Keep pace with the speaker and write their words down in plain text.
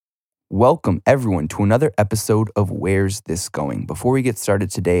Welcome, everyone, to another episode of Where's This Going? Before we get started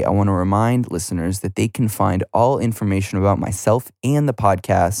today, I want to remind listeners that they can find all information about myself and the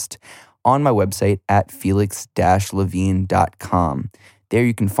podcast on my website at felix-levine.com. There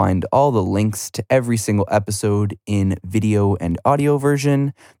you can find all the links to every single episode in video and audio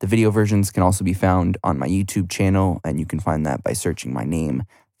version. The video versions can also be found on my YouTube channel, and you can find that by searching my name,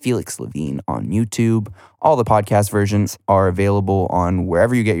 Felix Levine, on YouTube. All the podcast versions are available on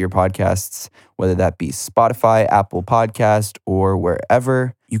wherever you get your podcasts, whether that be Spotify, Apple Podcast, or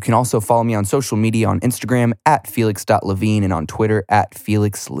wherever. You can also follow me on social media on Instagram at felix.levine and on Twitter at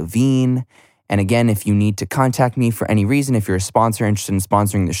felixlevine. And again, if you need to contact me for any reason, if you're a sponsor interested in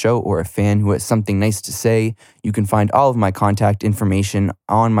sponsoring the show or a fan who has something nice to say, you can find all of my contact information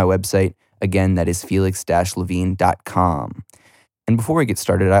on my website. Again, that is felix-levine.com. And before we get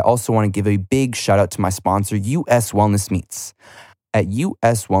started, I also want to give a big shout out to my sponsor, US Wellness Meats. At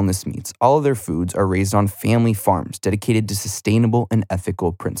US Wellness Meats, all of their foods are raised on family farms dedicated to sustainable and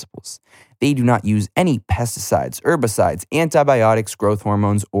ethical principles. They do not use any pesticides, herbicides, antibiotics, growth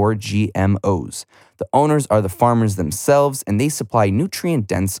hormones, or GMOs. The owners are the farmers themselves, and they supply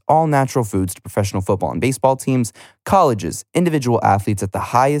nutrient-dense, all-natural foods to professional football and baseball teams, colleges, individual athletes at the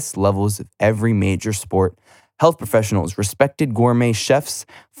highest levels of every major sport, health professionals, respected gourmet chefs,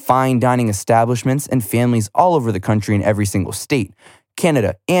 fine dining establishments, and families all over the country in every single state,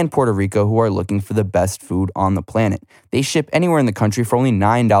 Canada, and Puerto Rico who are looking for the best food on the planet. They ship anywhere in the country for only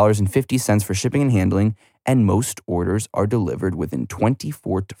 $9.50 for shipping and handling, and most orders are delivered within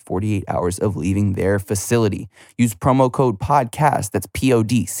 24 to 48 hours of leaving their facility. Use promo code PODCAST, that's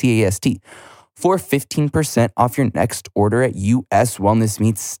PODCAST, for 15% off your next order at US Wellness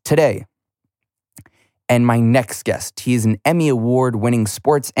Meats today. And my next guest, he is an Emmy Award-winning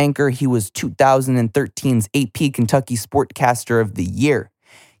sports anchor. He was 2013's AP Kentucky Sportcaster of the Year.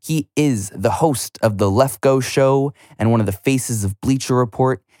 He is the host of The Lefkoe Show and one of the faces of Bleacher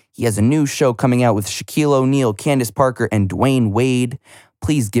Report. He has a new show coming out with Shaquille O'Neal, Candace Parker, and Dwayne Wade.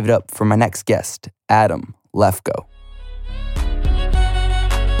 Please give it up for my next guest, Adam Lefkoe.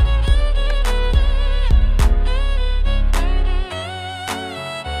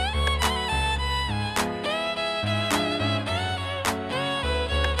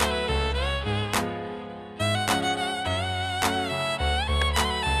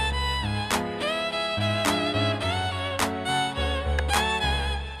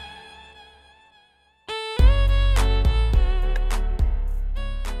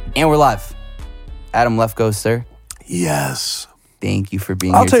 And we're live. Adam Lefkoe, sir. Yes. Thank you for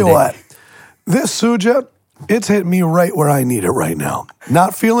being here I'll tell today. you what, this Suja, it's hit me right where I need it right now.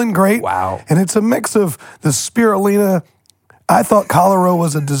 Not feeling great. Wow. And it's a mix of the spirulina, I thought cholera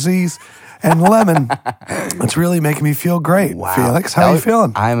was a disease, and lemon. It's really making me feel great. Wow. Felix, how you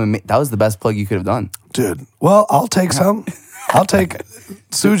feeling? That was the best plug you could have done. Dude, well, I'll take some. I'll take,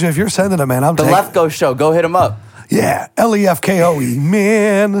 Suja, if you're sending it, man, I'm The taking Lefkoe Show. Go hit him up. Yeah, Lefkoe,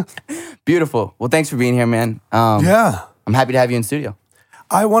 man. Beautiful. Well, thanks for being here, man. Yeah. I'm happy to have you in studio.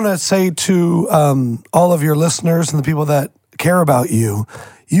 I want to say to all of your listeners and the people that care about you,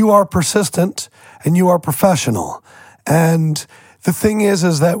 you are persistent and you are professional. And the thing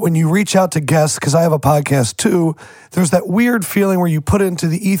is that when you reach out to guests, because I have a podcast too, there's that weird feeling where you put it into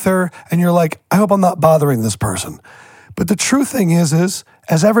the ether and you're like, I hope I'm not bothering this person. But the true thing is,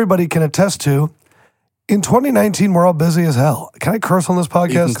 as everybody can attest to, in 2019, we're all busy as hell. Can I curse on this podcast?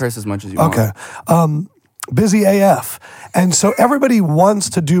 You can curse as much as you want. Okay. Busy AF. And so everybody wants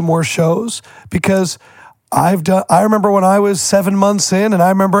to do more shows because I remember when I was 7 months in and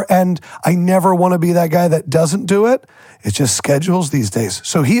I never want to be that guy that doesn't do it. It's just schedules these days.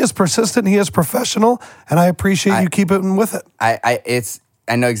 So he is persistent, he is professional, and I appreciate you keeping with it. I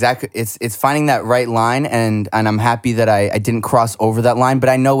know exactly. It's finding that right line, and I'm happy that I didn't cross over that line. But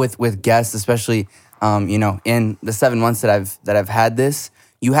I know with guests, especially, in the 7 months that I've had this,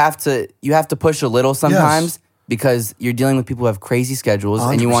 you have to push a little sometimes because you're dealing with people who have crazy schedules,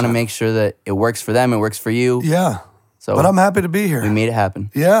 100%. And you want to make sure that it works for them, it works for you. Yeah. So, but I'm happy to be here. We made it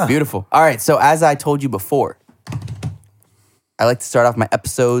happen. Yeah. Beautiful. All right. So as I told you before, I like to start off my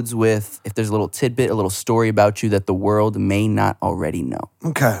episodes with if there's a little tidbit, a little story about you that the world may not already know.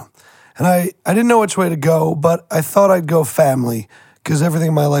 Okay. And I didn't know which way to go, but I thought I'd go family because everything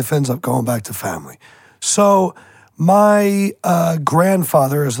in my life ends up going back to family. So my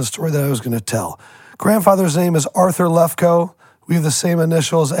grandfather is the story that I was going to tell. Grandfather's name is Arthur Lefkoe. We have the same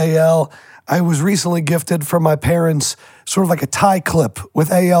initials, AL. I was recently gifted from my parents sort of like a tie clip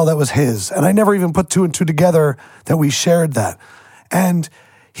with AL that was his. And I never even put two and two together that we shared that. And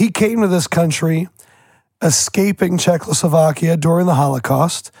he came to this country escaping Czechoslovakia during the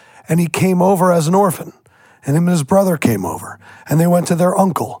Holocaust. and he came over as an orphan. And him and his brother came over, and they went to their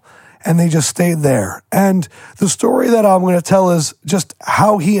uncle, and they just stayed there. And the story that I'm going to tell is just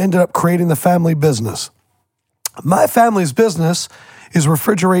how he ended up creating the family business. My family's business is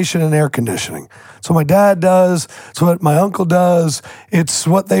refrigeration and air conditioning. So my dad does, it's what my uncle does, it's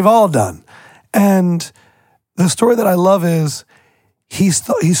what they've all done. And the story that I love is he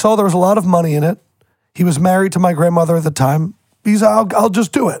saw there was a lot of money in it. He was married to my grandmother at the time. He's, I'll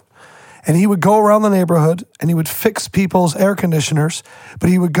just do it. And he would go around the neighborhood and he would fix people's air conditioners. But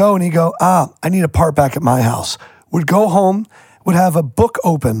he would go and he'd go, I need a part back at my house. Would go home, would have a book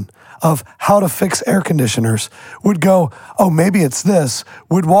open of how to fix air conditioners. Would go, oh, maybe it's this.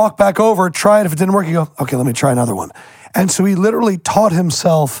 Would walk back over, try it. If it didn't work, he'd go, okay, let me try another one. And so he literally taught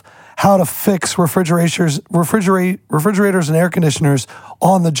himself how to fix refrigerators and air conditioners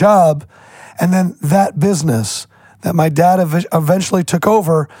on the job. And then that business that my dad eventually took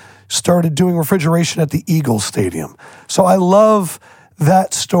over started doing refrigeration at the Eagles Stadium. So I love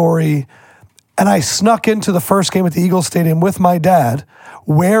that story. And I snuck into the first game at the Eagles Stadium with my dad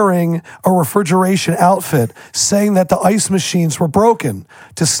wearing a refrigeration outfit, saying that the ice machines were broken,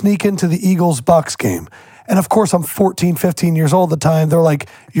 to sneak into the Eagles-Bucks game. And of course, I'm 14, 15 years old at the time. They're like,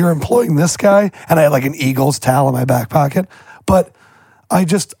 you're employing this guy? And I had like an Eagles towel in my back pocket. But I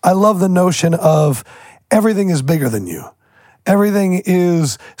love the notion of everything is bigger than you. Everything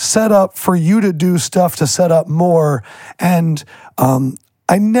is set up for you to do stuff to set up more. And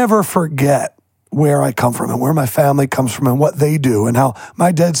I never forget where I come from and where my family comes from and what they do, and how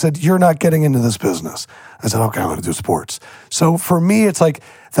my dad said, you're not getting into this business. I said, okay, I'm going to do sports. So for me, it's like,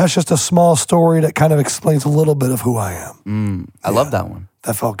 that's just a small story that kind of explains a little bit of who I am. I love that one.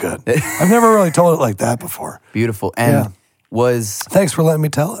 That felt good. I've never really told it like that before. Beautiful. And thanks for letting me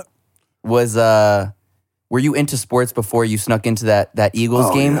tell it. Were you into sports before you snuck into that Eagles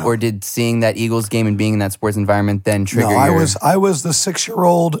game? Yeah. Or did seeing that Eagles game and being in that sports environment then trigger I was the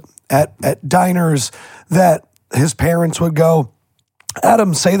 6-year-old at diners that his parents would go,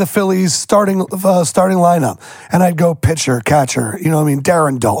 Adam, say the Phillies starting lineup. And I'd go pitcher, catcher,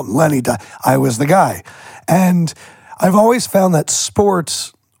 Darren Dalton, Lenny. I was the guy. And I've always found that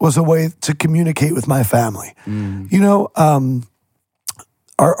sports was a way to communicate with my family.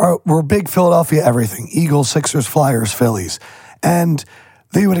 We're big Philadelphia everything, Eagles, Sixers, Flyers, Phillies. And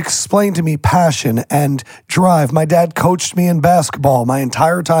they would explain to me passion and drive. My dad coached me in basketball my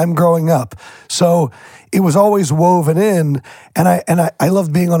entire time growing up. So it was always woven in, and I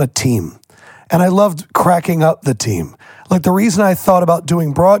loved being on a team. And I loved cracking up the team. Like, the reason I thought about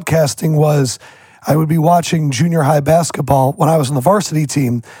doing broadcasting was I would be watching junior high basketball when I was on the varsity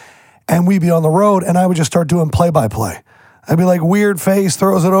team, and we'd be on the road, and I would just start doing play-by-play. I'd be like, weird face,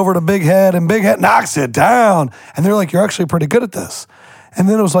 throws it over to Big Head, and Big Head knocks it down. And they're like, you're actually pretty good at this. And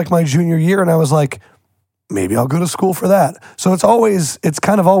then it was like my junior year, and I was like, maybe I'll go to school for that. So it's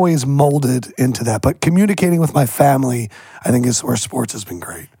kind of always molded into that. But communicating with my family, I think, is where sports has been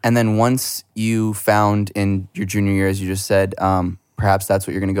great. And then once you found in your junior year, as you just said, perhaps that's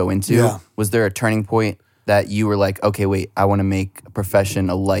what you're going to go into. Yeah. Was there a turning point that you were like, okay, wait, I want to make a profession,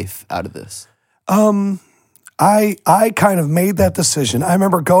 a life out of this? I kind of made that decision. I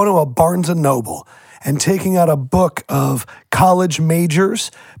remember going to a Barnes & Noble and taking out a book of college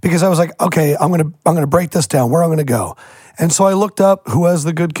majors, because I was like, okay, I'm gonna break this down, where I'm gonna go. And so I looked up who has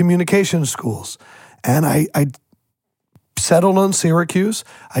the good communication schools, and I settled on Syracuse.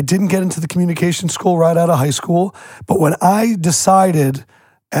 I didn't get into the communication school right out of high school, but when I decided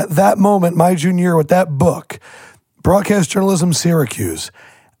at that moment, my junior year, with that book, Broadcast Journalism, Syracuse,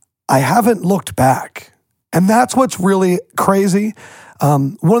 I haven't looked back. And that's what's really crazy.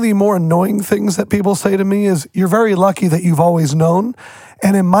 One of the more annoying things that people say to me is, you're very lucky that you've always known.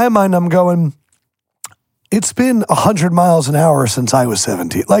 And in my mind, I'm going, it's been 100 miles an hour since I was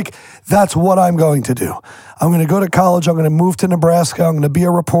 17. Like, that's what I'm going to do. I'm going to go to college. I'm going to move to Nebraska. I'm going to be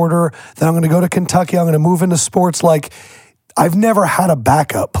a reporter. Then I'm going to go to Kentucky. I'm going to move into sports. Like, I've never had a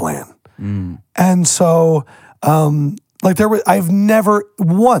backup plan. And so, I've never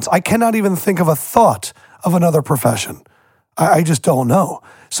once, I cannot even think of a thought of another profession. I just don't know.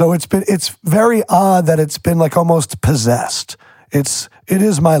 So it's very odd that it's been like almost possessed. It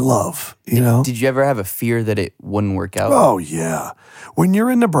is my love, Did you ever have a fear that it wouldn't work out? Oh, yeah. When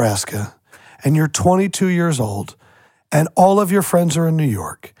you're in Nebraska and you're 22 years old and all of your friends are in New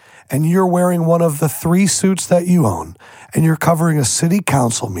York and you're wearing one of the 3 suits that you own and you're covering a city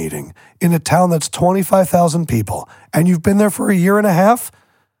council meeting in a town that's 25,000 people and you've been there for a year and a half,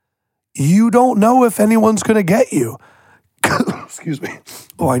 you don't know if anyone's going to get you. Excuse me.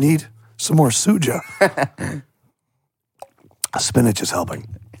 Oh, I need some more suja. Spinach is helping.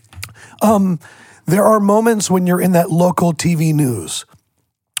 There are moments when you're in that local TV news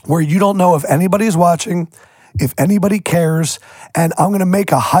where you don't know if anybody's watching, if anybody cares, and I'm going to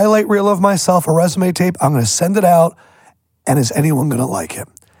make a highlight reel of myself, a resume tape. I'm going to send it out, and is anyone going to like it?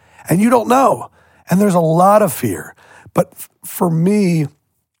 And you don't know. And there's a lot of fear. But for me,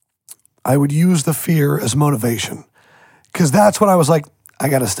 I would use the fear as motivation, because that's when I was like, I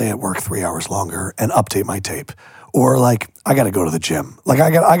got to stay at work 3 hours longer and update my tape. Or like, I got to go to the gym. Like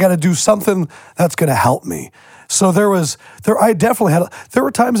I got to do something that's going to help me. So there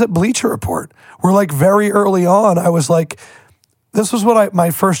were times at Bleacher Report where like very early on, I was like, this was what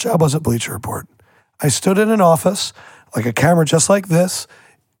my first job was at Bleacher Report. I stood in an office, like a camera just like this,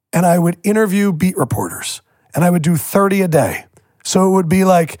 and I would interview beat reporters, and I would do 30 a day. So it would be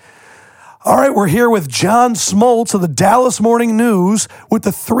like, all right, we're here with John Smoltz of the Dallas Morning News with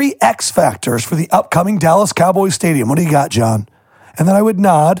the 3 X factors for the upcoming Dallas Cowboys Stadium. What do you got, John? And then I would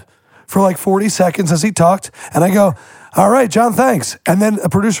nod for like 40 seconds as he talked, and I go, all right, John, thanks. And then a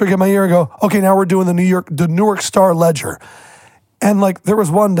producer would get my ear and go, okay, now we're doing the Newark Star Ledger. And like there was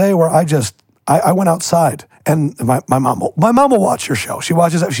one day where I went outside, and my mom will watch your show. She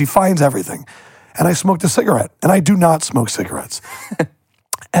watches it, she finds everything. And I smoked a cigarette, and I do not smoke cigarettes.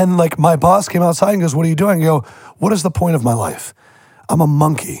 And like my boss came outside and goes, what are you doing? I go, what is the point of my life? I'm a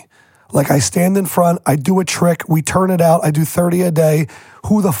monkey. Like I stand in front, I do a trick, we turn it out, I do 30 a day.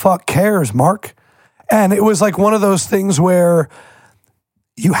 Who the fuck cares, Mark? And it was like one of those things where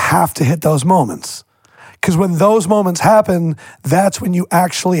you have to hit those moments. Because when those moments happen, that's when you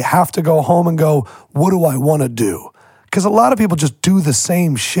actually have to go home and go, what do I want to do? Because a lot of people just do the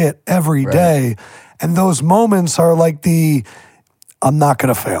same shit every day. And those moments are like I'm not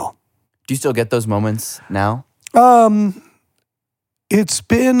going to fail. Do you still get those moments now? It's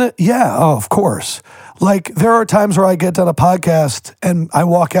been, of course. Like there are times where I get done a podcast and I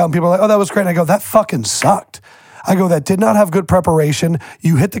walk out and people are like, oh, that was great. And I go, that fucking sucked. I go, that did not have good preparation.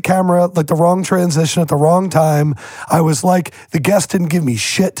 You hit the camera, like the wrong transition at the wrong time. I was like, the guest didn't give me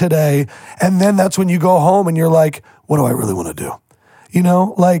shit today. And then that's when you go home and you're like, what do I really want to do? You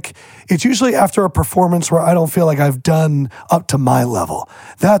know, like it's usually after a performance where I don't feel like I've done up to my level.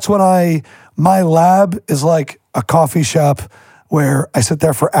 That's when my lab is like a coffee shop where I sit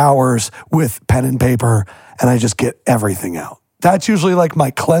there for hours with pen and paper and I just get everything out. That's usually like my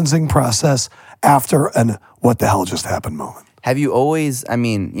cleansing process after an what the hell just happened moment. Have you always, I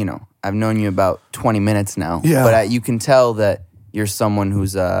mean, you know, I've known you about 20 minutes now, but you can tell that you're someone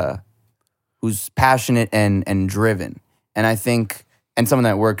who's passionate and driven. And I think, and someone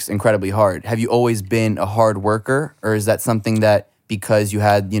that works incredibly hard. Have you always been a hard worker, or is that something that because you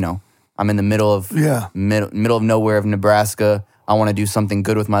had, you know, I'm in the middle of middle of nowhere of Nebraska, I want to do something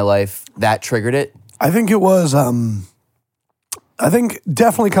good with my life, that triggered it? I think it was, I think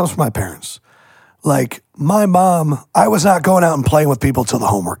definitely comes from my parents. Like my mom, I was not going out and playing with people till the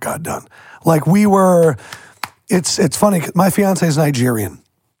homework got done. Like it's funny, my fiance is Nigerian.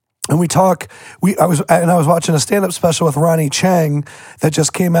 And I was watching a stand-up special with Ronnie Chang that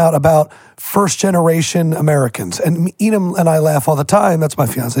just came out about first-generation Americans. And Enum and I laugh all the time, that's my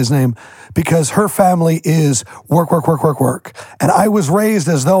fiance's name, because her family is work. And I was raised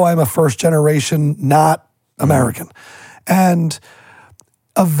as though I'm a first-generation, not American. And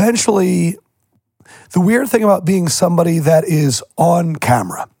eventually, the weird thing about being somebody that is on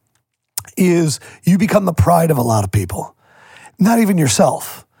camera is you become the pride of a lot of people, not even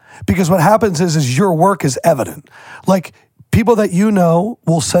yourself. Because what happens is your work is evident. Like people that you know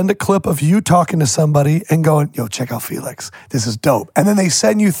will send a clip of you talking to somebody and going, yo, check out Felix. This is dope. And then they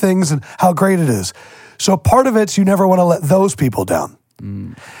send you things and how great it is. So part of it's you never want to let those people down.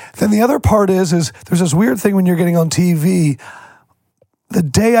 Then the other part is there's this weird thing when you're getting on TV. The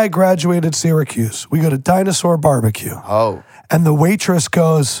day I graduated Syracuse, we go to Dinosaur Barbecue. Oh. And the waitress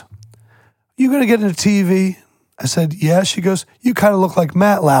goes, you going to get into TV? I said, yeah. She goes, you kind of look like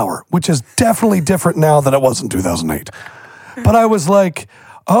Matt Lauer, which is definitely different now than it was in 2008. But I was like,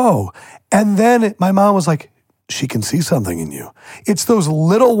 oh. And then my mom was like, she can see something in you. It's those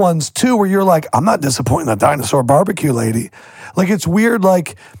little ones too, where you're like, I'm not disappointing the Dinosaur Barbecue lady. Like, it's weird.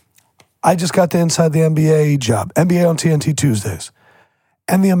 Like, I just got the Inside the NBA job, NBA on TNT Tuesdays.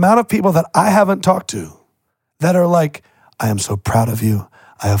 And the amount of people that I haven't talked to that are like, I am so proud of you.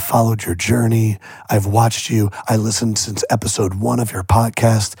 I have followed your journey. I've watched you. I listened since episode 1 of your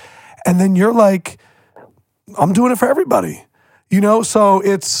podcast. And then you're like, I'm doing it for everybody. You know, so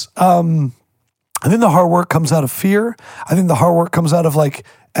it's, I think the hard work comes out of fear. I think the hard work comes out of like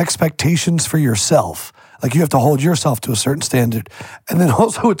expectations for yourself. Like you have to hold yourself to a certain standard. And then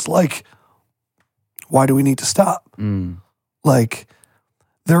also it's like, why do we need to stop? Like,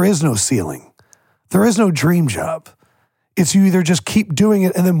 there is no ceiling. There is no dream job. It's you either just keep doing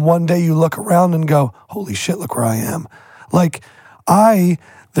it and then one day you look around and go, holy shit, look where I am. Like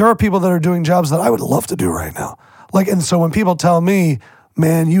there are people that are doing jobs that I would love to do right now. Like, and so when people tell me,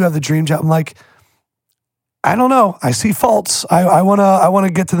 man, you have the dream job, I'm like, I don't know. I see faults. I wanna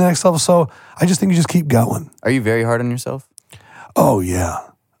get to the next level. So I just think you just keep going. Are you very hard on yourself? Oh yeah.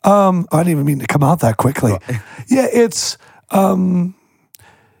 I didn't even mean to come out that quickly. Yeah, it's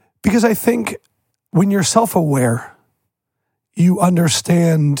because I think when you're self-aware, you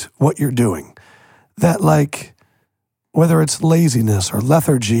understand what you're doing. That like whether it's laziness or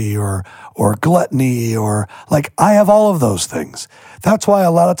lethargy or gluttony or like I have all of those things. That's why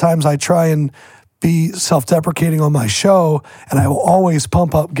a lot of times I try and be self-deprecating on my show, and I will always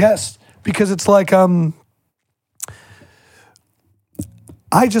pump up guests because it's like I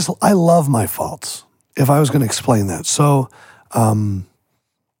love my faults. If I was going to explain that. So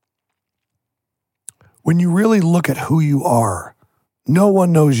when you really look at who you are, no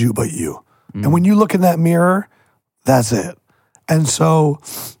one knows you but you. And when you look in that mirror, that's it. And so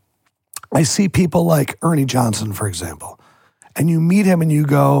I see people like Ernie Johnson, for example, and you meet him and you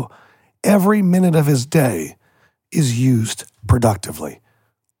go, every minute of his day is used productively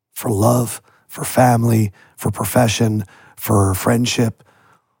for love, for family, for profession, for friendship.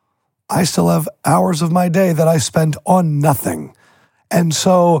 I still have hours of my day that I spend on nothing. And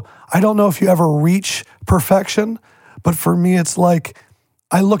so I don't know if you ever reach perfection, but for me, it's like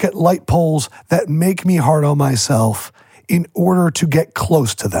I look at light poles that make me hard on myself in order to get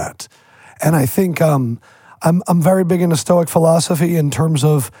close to that. And I think I'm very big into Stoic philosophy in terms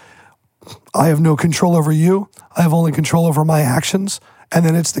of I have no control over you. I have only control over my actions. And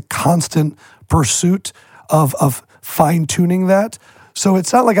then it's the constant pursuit of fine-tuning that. So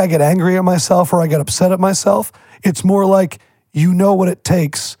it's not like I get angry at myself or I get upset at myself. It's more like you know what it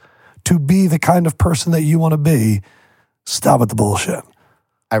takes to be the kind of person that you want to be. Stop with the bullshit.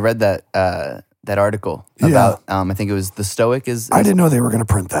 I read that article about, I think it was The Stoic is I didn't know they were going to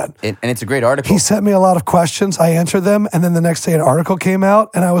print that. and it's a great article. He sent me a lot of questions. I answered them. And then the next day an article came out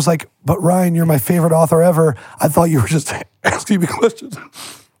and I was like, but Ryan, you're my favorite author ever. I thought you were just asking me questions.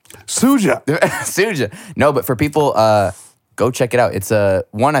 Suja. Suja. No, but for people, go check it out. It's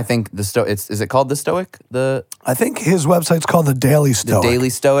one, I think, is it called The Stoic? I think his website's called The Daily Stoic. The Daily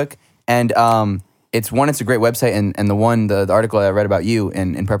Stoic. And it's a great website. And the article that I read about you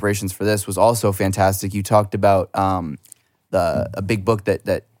in preparations for this was also fantastic. You talked about a big book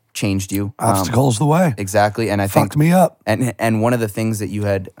that changed you. Obstacles the way. Exactly. And I think fucked me up. And one of the things that you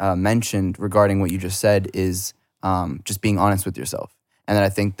had mentioned regarding what you just said is just being honest with yourself. And then I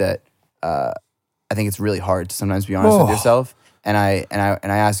think that it's really hard to sometimes be honest with yourself. And I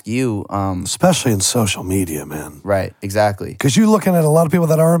ask you, especially in social media, man. Right, exactly. Because you're looking at a lot of people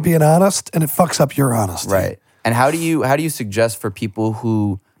that aren't being honest, and it fucks up your honesty. Right. And how do you suggest for people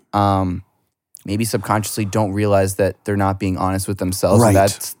who maybe subconsciously don't realize that they're not being honest with themselves, and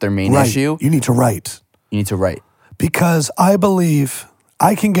that's their main issue? You need to write. Because I believe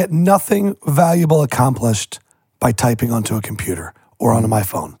I can get nothing valuable accomplished by typing onto a computer or onto my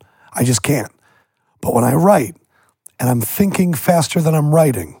phone. I just can't. But when I write, and I'm thinking faster than I'm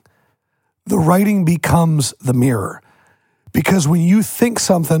writing, the writing becomes the mirror. Because when you think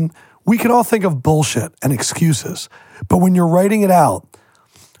something, we can all think of bullshit and excuses. But when you're writing it out,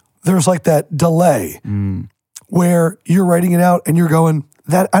 there's like that delay where you're writing it out and you're going,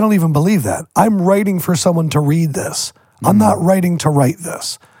 "That I don't even believe that. I'm writing for someone to read this. I'm not writing to write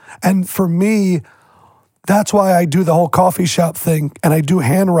this." And for me, that's why I do the whole coffee shop thing and I do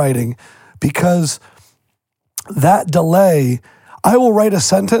handwriting, because that delay, I will write a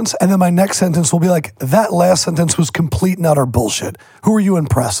sentence and then my next sentence will be like, that last sentence was complete and utter bullshit. Who are you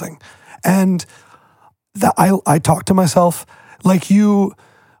impressing? And that I talk to myself like you,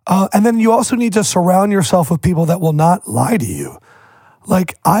 and then you also need to surround yourself with people that will not lie to you.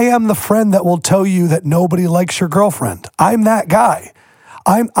 Like I am the friend that will tell you that nobody likes your girlfriend. I'm that guy.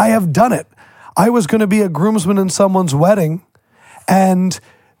 I have done it. I was going to be a groomsman in someone's wedding and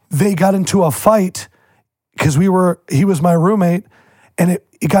they got into a fight because he was my roommate, and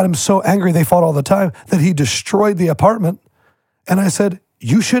it got him so angry, they fought all the time, that he destroyed the apartment. And I said,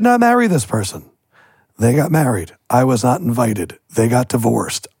 you should not marry this person. They got married. I was not invited. They got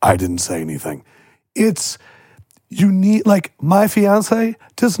divorced. I didn't say anything. My fiance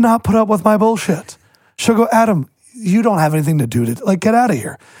does not put up with my bullshit. She'll go, Adam, you don't have anything to do to, get out of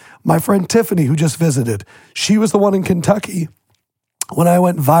here. My friend Tiffany, who just visited, she was the one in Kentucky. When I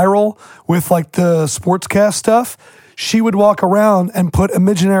went viral with the sportscast stuff, she would walk around and put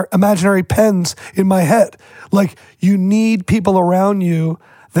imaginary pens in my head. You need people around you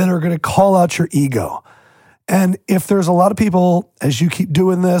that are going to call out your ego. And if there's a lot of people, as you keep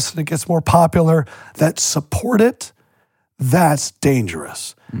doing this and it gets more popular, that support it, that's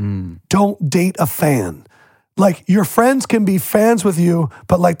dangerous. Don't date a fan. Like, your friends can be fans with you,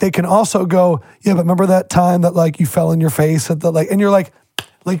 but like they can also go, yeah, but remember that time that like you fell in your face at the and you're like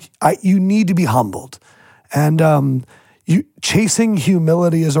you need to be humbled. And chasing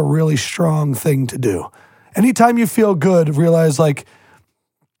humility is a really strong thing to do. Anytime you feel good, realize like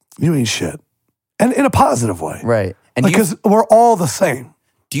you ain't shit. And in a positive way. Right. And because we're all the same.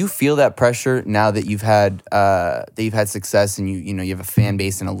 Do you feel that pressure now that you've had success and you have a fan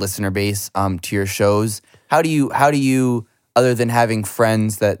base and a listener base to your shows? How do you other than having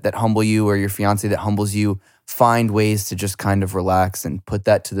friends that humble you or your fiance that humbles you, find ways to just kind of relax and put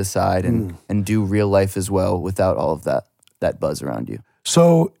that to the side and do real life as well without all of that buzz around you?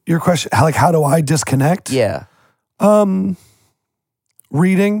 So your question, how do I disconnect? Yeah.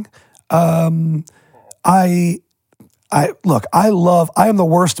 Reading. I am the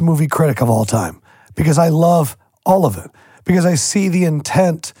worst movie critic of all time because I love all of it because I see the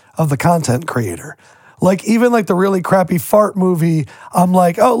intent of the content creator. Like, even like the really crappy fart movie, I'm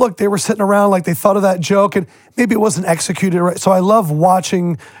like, oh, look, they were sitting around like they thought of that joke and maybe it wasn't executed right. So I love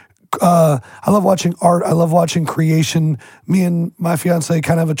watching art. I love watching creation. Me and my fiance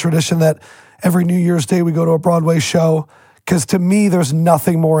kind of have a tradition that every New Year's Day we go to a Broadway show because to me, there's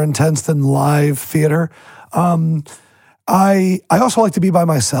nothing more intense than live theater. I also like to be by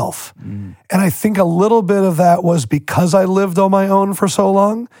myself. And I think a little bit of that was because I lived on my own for so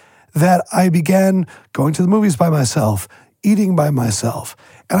long that I began going to the movies by myself, eating by myself.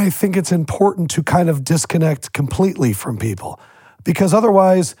 And I think it's important to kind of disconnect completely from people because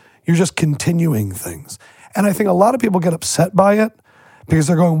otherwise you're just continuing things. And I think a lot of people get upset by it because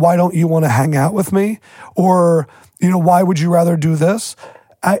they're going, why don't you want to hang out with me? Or, why would you rather do this?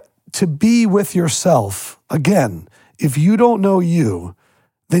 To be with yourself, again, if you don't know you,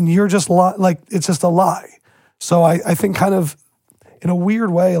 then you're just it's just a lie. So I think kind of in a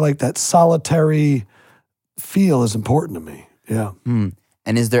weird way, like that solitary feel is important to me. Yeah. And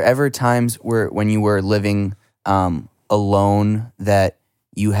is there ever times when you were living alone that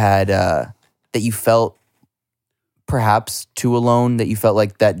you had that you felt perhaps too alone, that you felt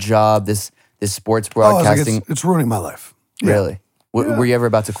like that job, this sports broadcasting, it's ruining my life. Yeah. Really? Were you ever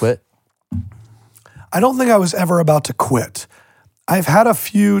about to quit? I don't think I was ever about to quit. I've had a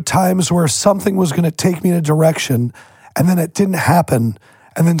few times where something was going to take me in a direction and then it didn't happen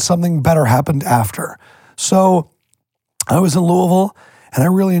and then something better happened after. So I was in Louisville and I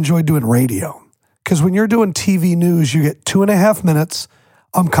really enjoyed doing radio because when you're doing TV news, you get 2.5 minutes.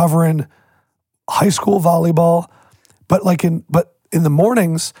 I'm covering high school volleyball, but in the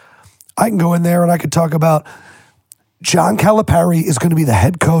mornings, I can go in there and I could talk about John Calipari is going to be the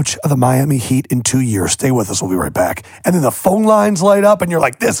head coach of the Miami Heat in 2 years. Stay with us. We'll be right back. And then the phone lines light up and you're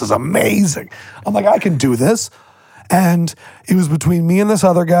like, this is amazing. I'm like, I can do this. And it was between me and this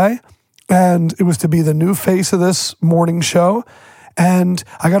other guy. And it was to be the new face of this morning show. And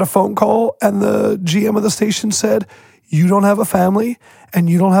I got a phone call and the GM of the station said, you don't have a family and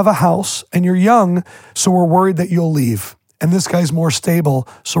you don't have a house and you're young. So we're worried that you'll leave. And this guy's more stable.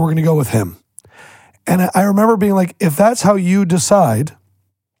 So we're going to go with him. And I remember being like, if that's how you decide,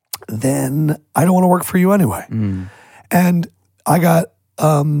 then I don't want to work for you anyway. And I got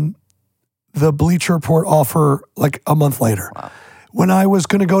the Bleacher Report offer like a month later. Wow. When I was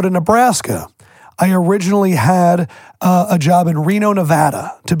going to go to Nebraska, I originally had a job in Reno,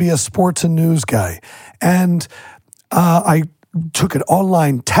 Nevada to be a sports and news guy. And I took an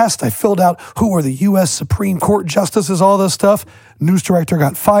online test. I filled out who were the U.S. Supreme Court justices, all this stuff. News director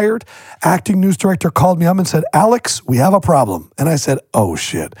got fired. Acting news director called me up and said, Alex, we have a problem. And I said, oh,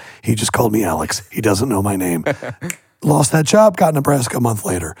 shit. He just called me Alex. He doesn't know my name. Lost that job, got Nebraska a month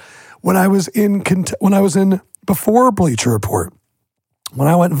later. When I was in before Bleacher Report, when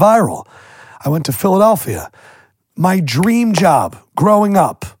I went viral, I went to Philadelphia. My dream job growing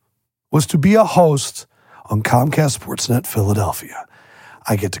up was to be a host on Comcast Sportsnet Philadelphia.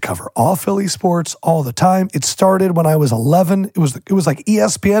 I get to cover all Philly sports all the time. It started when I was 11. It was like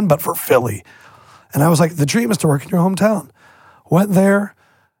ESPN, but for Philly. And I was like, the dream is to work in your hometown. Went there,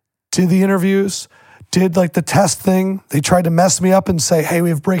 did the interviews, did like the test thing. They tried to mess me up and say, hey, we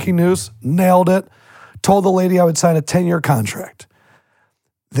have breaking news. Nailed it. Told the lady I would sign a 10-year contract.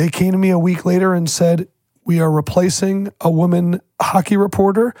 They came to me a week later and said, we are replacing a woman hockey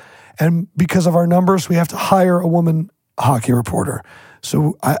reporter. And because of our numbers, we have to hire a woman hockey reporter.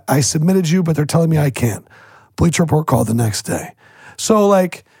 So I submitted you, but they're telling me I can't. Bleacher Report called the next day. So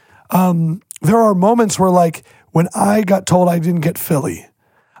there are moments where when I got told I didn't get Philly,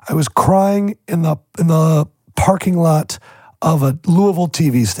 I was crying in the parking lot of a Louisville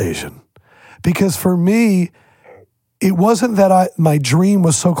TV station. Because for me, it wasn't that my dream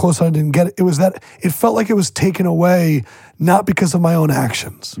was so close I didn't get it. It was that it felt like it was taken away, not because of my own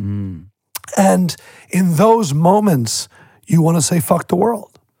actions. And in those moments, you want to say, fuck the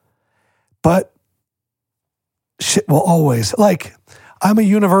world. But shit will always, like, I'm a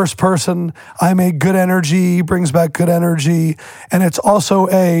universe person. I'm a good energy, brings back good energy. And it's also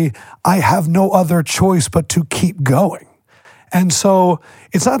I have no other choice but to keep going. And so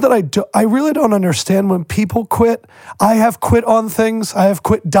it's not that I really don't understand when people quit. I have quit on things. I have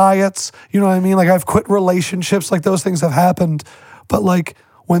quit diets. You know what I mean? Like I've quit relationships. Like those things have happened. But like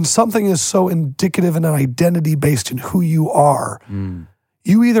when something is so indicative and an identity based in who you are,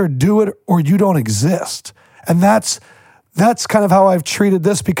 you either do it or you don't exist. And that's kind of how I've treated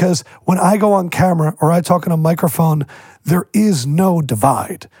this, because when I go on camera or I talk in a microphone, there is no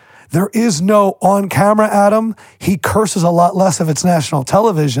divide. There is no on camera Adam. He curses a lot less if it's national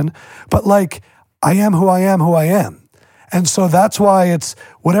television, but like I am who I am. And so that's why it's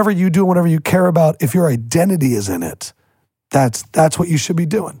whatever you do, whatever you care about, if your identity is in it, that's what you should be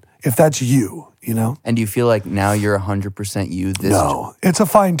doing. If that's you, you know? And do you feel like now you're 100% you? No, it's a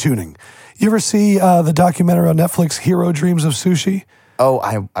fine tuning. You ever see the documentary on Netflix, Hero Dreams of Sushi? Oh,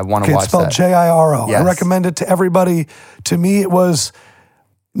 I want to watch that. It's spelled Jiro. Yes. I recommend it to everybody. To me, it was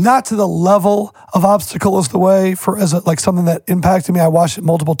not to the level of obstacle as the way like something that impacted me. I watched it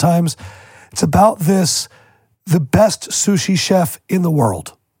multiple times. It's about the best sushi chef in the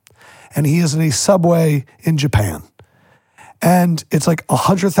world. And he is in a Subway in Japan. And it's like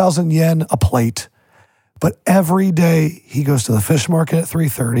 100,000 yen a plate. But every day he goes to the fish market at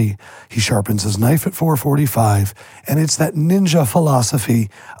 3:30. He sharpens his knife at 4:45. And it's that ninja philosophy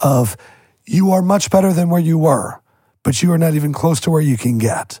of you are much better than where you were, but you are not even close to where you can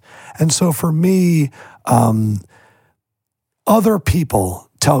get. And so for me, other people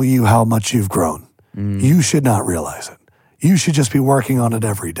tell you how much you've grown. You should not realize it. You should just be working on it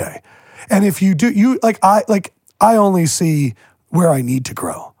every day. And if you do, I only see where I need to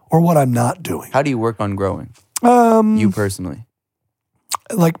grow or what I'm not doing. How do you work on growing? You personally?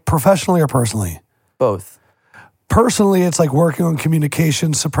 Like professionally or personally? Both. Personally, it's like working on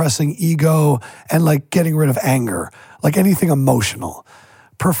communication, suppressing ego, and like getting rid of anger, like anything emotional.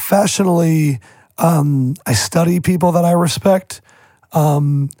 Professionally, I study people that I respect.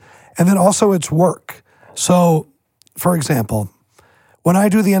 And then also it's work. So, for example, when I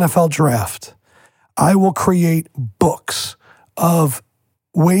do the NFL draft, I will create books of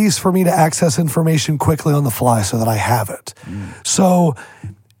ways for me to access information quickly on the fly so that I have it. So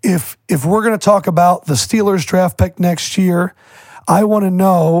if we're going to talk about the Steelers draft pick next year, I want to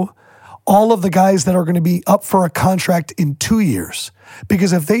know all of the guys that are going to be up for a contract in 2 years.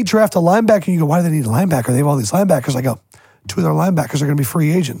 Because if they draft a linebacker, you go, why do they need a linebacker? They have all these linebackers. I go, 2 of their linebackers are going to be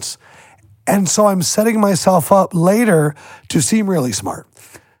free agents. And so I'm setting myself up later to seem really smart.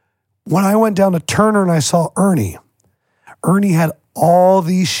 When I went down to Turner and I saw Ernie had all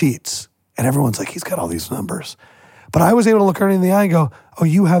these sheets, and everyone's like, he's got all these numbers. But I was able to look Ernie in the eye and go, oh,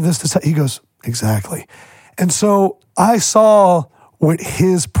 you have this to say? He goes, exactly. And so I saw what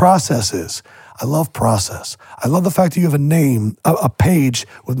his process is. I love process. I love the fact that you have a name, a page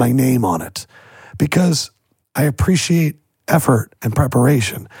with my name on it, because I appreciate effort and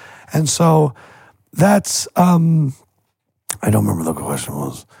preparation. And so that's, I don't remember what the question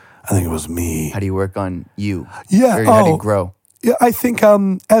was. I think it was me. How do you work on you? Yeah. Or how do you grow? Yeah, I think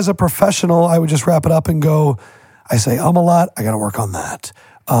as a professional, I would just wrap it up and go, I say, a lot. I got to work on that.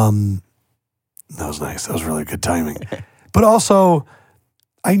 That was nice. That was really good timing. But also,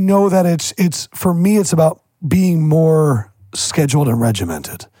 I know that it's for me, it's about being more scheduled and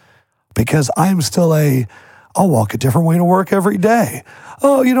regimented, because I'm still I'll walk a different way to work every day.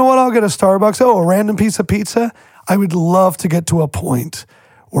 Oh, you know what? I'll get a Starbucks. Oh, a random piece of pizza. I would love to get to a point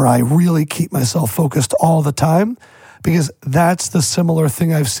where I really keep myself focused all the time, because that's the similar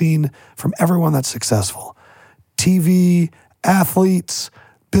thing I've seen from everyone that's successful. TV, athletes,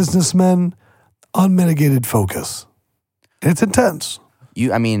 businessmen, unmitigated focus. It's intense.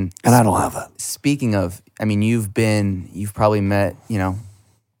 And I don't have that. Speaking of, you've probably met,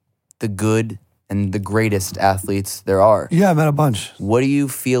 the good and the greatest athletes there are. Yeah, I met a bunch. What do you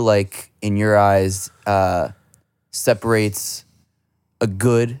feel like, in your eyes, separates a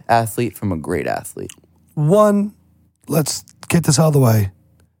good athlete from a great athlete? One, let's get this out of the way.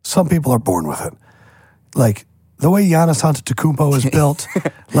 Some people are born with it. Like, the way Giannis Antetokounmpo is built,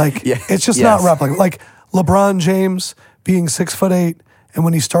 it's just not replicable. Like, LeBron James being 6'8", and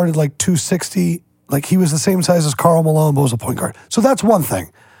when he started 260, he was the same size as Karl Malone, but was a point guard. So that's one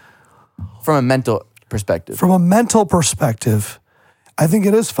thing. From a mental perspective. From a mental perspective, I think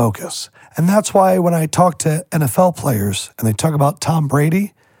it is focus. And that's why when I talk to NFL players and they talk about Tom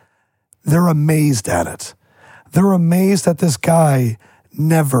Brady, they're amazed at it. They're amazed that this guy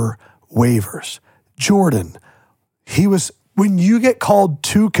never wavers. Jordan, when you get called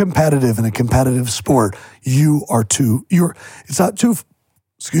too competitive in a competitive sport, you're not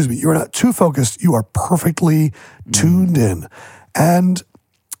too focused. You are perfectly tuned in. And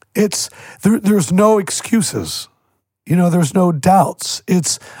there's no excuses. There's no doubts.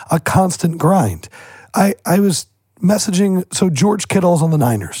 It's a constant grind. I was messaging, so George Kittle's on the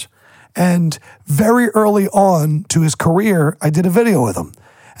Niners. And very early on to his career, I did a video with him.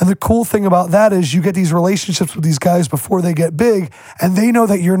 And the cool thing about that is you get these relationships with these guys before they get big, and they know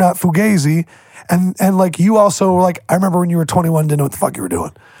that you're not Fugazi. And like you also, like, I remember when you were 21, didn't know what the fuck you were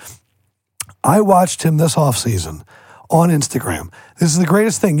doing. I watched him this offseason on Instagram. This is the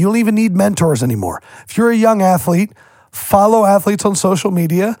greatest thing. You don't even need mentors anymore. If you're a young athlete, follow athletes on social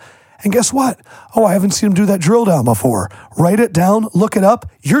media. And guess what? Oh, I haven't seen him do that drill down before. Write it down, look it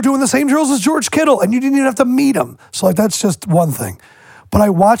up. You're doing the same drills as George Kittle, and you didn't even have to meet him. So like that's just one thing. But I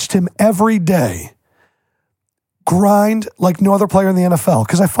watched him every day grind like no other player in the NFL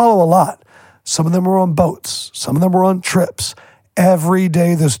because I follow a lot. Some of them were on boats. Some of them were on trips. Every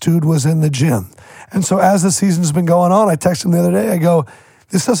day this dude was in the gym. And so as the season's been going on, I texted him the other day. I go,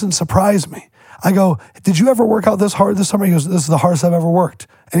 this doesn't surprise me. I go, did you ever work out this hard this summer? He goes, this is the hardest I've ever worked.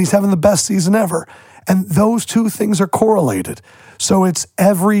 And he's having the best season ever. And those two things are correlated. So it's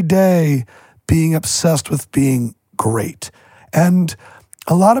every day being obsessed with being great. And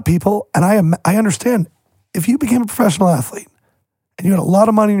a lot of people, and I understand, if you became a professional athlete and you had a lot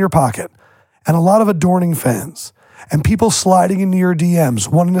of money in your pocket and a lot of adoring fans and people sliding into your DMs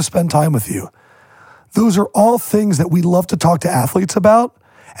wanting to spend time with you, those are all things that we love to talk to athletes about.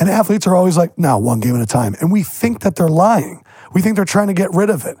 And athletes are always like, no, one game at a time. And we think that they're lying. We think they're trying to get rid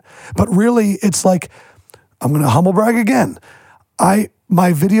of it. But really, it's like, I'm going to humble brag again.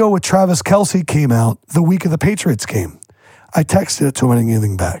 My video with Travis Kelce came out the week of the Patriots game. I texted it to him and I didn't get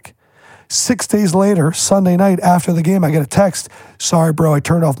anything back. 6 days later, Sunday night after the game, I get a text. Sorry, bro, I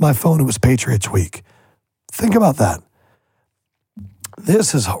turned off my phone. It was Patriots week. Think about that.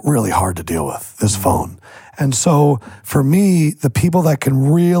 This is really hard to deal with, this phone. And so for me, the people that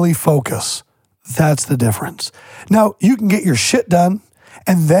can really focus, that's the difference. Now, you can get your shit done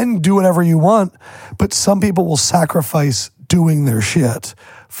and then do whatever you want, but some people will sacrifice doing their shit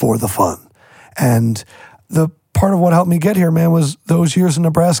for the fun. And the part of what helped me get here, man, was those years in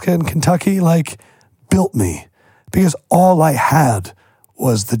Nebraska and Kentucky, like, built me because all I had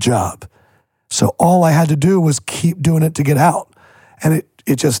was the job. So all I had to do was keep doing it to get out. And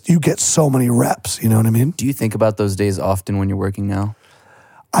it just, you get so many reps, you know what I mean? Do you think about those days often when you're working now?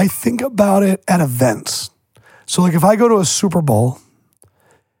 I think about it at events. So like if I go to a Super Bowl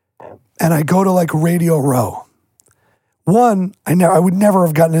and I go to like Radio Row, one, I would never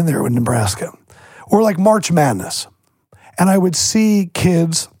have gotten in there with Nebraska. Or like March Madness. And I would see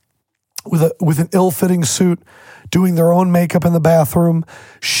kids with an ill-fitting suit doing their own makeup in the bathroom,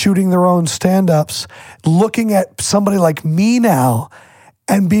 shooting their own stand-ups, looking at somebody like me now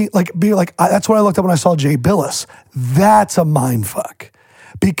and be like, that's what I looked at when I saw Jay Billis. That's a mind fuck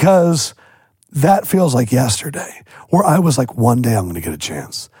because that feels like yesterday where I was like, one day I'm going to get a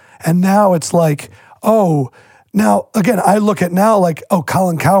chance. And now it's like, now, again, I look at now like,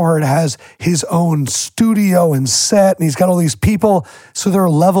 Colin Cowherd has his own studio and set, and he's got all these people. So there are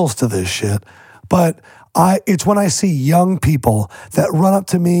levels to this shit. But it's when I see young people that run up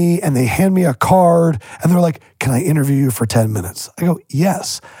to me and they hand me a card and they're like, can I interview you for 10 minutes? I go,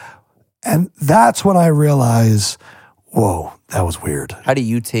 yes. And that's when I realize, whoa, that was weird. How do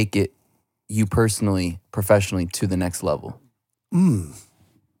you take it, you personally, professionally, to the next level?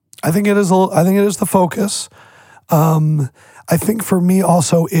 I think it is the focus. I think for me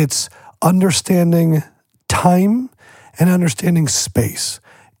also it's understanding time and understanding space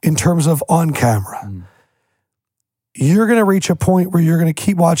in terms of on camera. You're going to reach a point where you're going to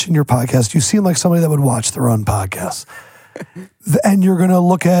keep watching your podcast. You seem like somebody that would watch their own podcast. And you're going to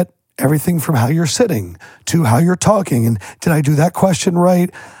look at everything from how you're sitting to how you're talking. And did I do that question right?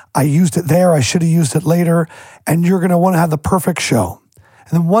 I used it there. I should have used it later. And you're going to want to have the perfect show.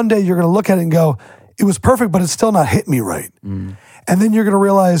 And then one day you're going to look at it and go, it was perfect, but it's still not hit me right. And then you're going to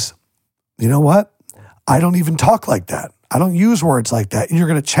realize, you know what? I don't even talk like that. I don't use words like that. And you're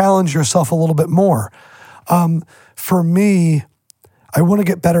going to challenge yourself a little bit more. For me, I want to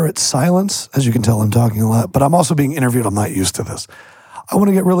get better at silence. As you can tell, I'm talking a lot, but I'm also being interviewed. I'm not used to this. I want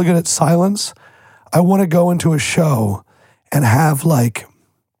to get really good at silence. I want to go into a show and have like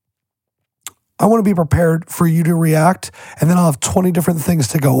I want to be prepared for you to react, and then I'll have 20 different things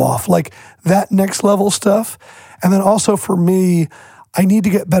to go off, like that next level stuff. And then also for me, I need to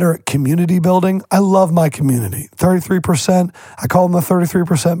get better at community building. I love my community. 33%. I call them the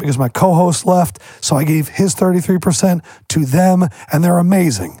 33% because my co-host left, so I gave his 33% to them, and they're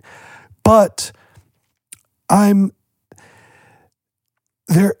amazing. But I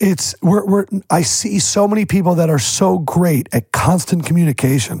see so many people that are so great at constant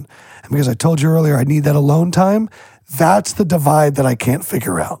communication. And because I told you earlier, I need that alone time. That's the divide that I can't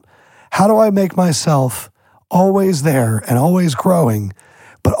figure out. How do I make myself always there and always growing,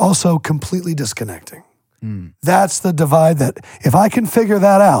 but also completely disconnecting? That's the divide that if I can figure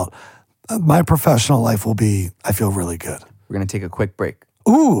that out, my professional life will be, I feel really good. We're going to take a quick break.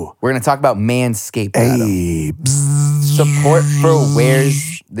 Ooh. We're going to talk about Manscaped, Hey. Adam. Support for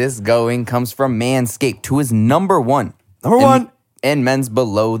Where's This Going comes from Manscaped, who is number one in men's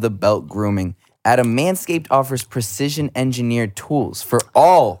below-the-belt grooming. Adam, Manscaped offers precision-engineered tools for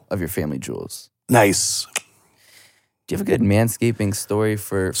all of your family jewels. Nice. Do you have a good manscaping story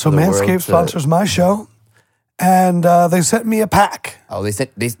for So the Manscaped world sponsors my show, and they sent me a pack. Oh, they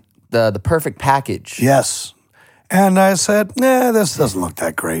sent the perfect package. Yes. And I said, nah, this doesn't look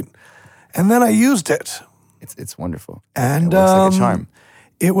that great. And then I used it. It's wonderful. And it looks like a charm.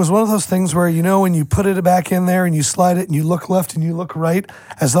 It was one of those things where, when you put it back in there and you slide it and you look left and you look right,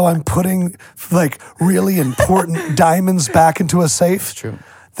 as though I'm putting like really important diamonds back into a safe. It's true.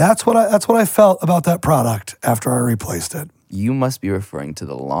 That's what I felt about that product after I replaced it. You must be referring to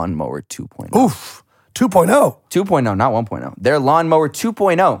the Lawnmower 2.0. Oof. 2.0. 2.0, not 1.0. Their Lawnmower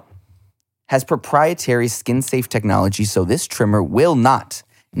 2.0 has proprietary skin-safe technology, so this trimmer will not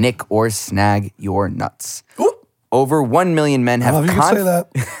nick or snag your nuts. Ooh. Over 1 million men have I don't know if you can say that.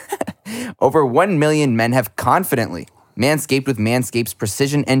 Over 1 million men have confidently manscaped with Manscaped's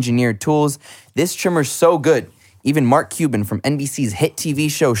precision-engineered tools. This trimmer's so good, even Mark Cuban from NBC's hit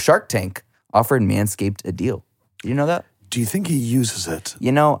TV show Shark Tank offered Manscaped a deal. Did you know that? Do you think he uses it?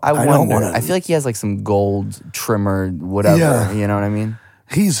 I don't wonder. wanna- I feel like he has like some gold trimmer, whatever. Yeah. You know what I mean?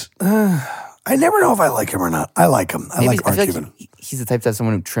 He's, I never know if I like him or not. I like him. I like Mark feel Cuban. like he's the type to have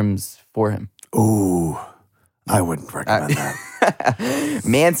someone who trims for him. Ooh, I wouldn't recommend that.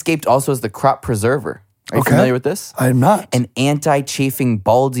 Manscaped also has the Crop Preserver. Are you Okay. familiar with this? I'm not. An anti-chafing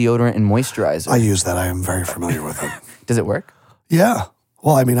ball deodorant and moisturizer. I use that. I am very familiar with it. Does it work? Yeah.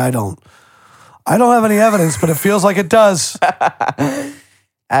 Well, I mean, I don't have any evidence, but it feels like it does.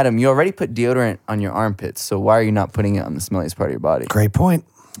 Adam, you already put deodorant on your armpits, so why are you not putting it on the smelliest part of your body? Great point.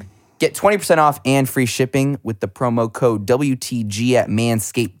 Get 20% off and free shipping with the promo code WTG at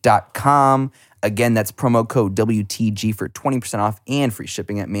manscaped.com. Again, that's promo code WTG for 20% off and free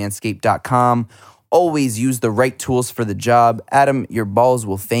shipping at manscaped.com. Always use the right tools for the job. Adam, your balls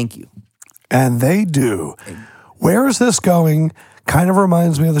will thank you. And they do. Where is this going? Kind of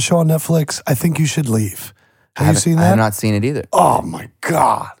reminds me of the show on Netflix, I Think You Should Leave. Have you seen I that? have not seen it either. Oh my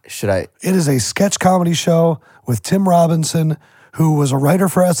God. Should I? It is a sketch comedy show with Tim Robinson, who was a writer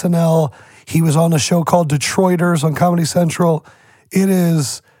for SNL. He was on a show called Detroiters on Comedy Central. It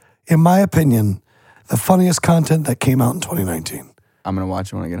is, in my opinion, the funniest content that came out in 2019. I'm going to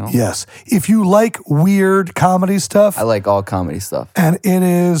watch it when I get home. Yes. If you like weird comedy stuff, I like all comedy stuff. and it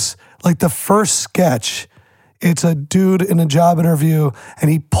is like the first sketch, it's a dude in a job interview and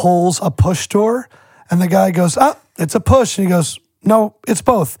he pulls a push door and the guy goes, it's a push. And he goes, no, it's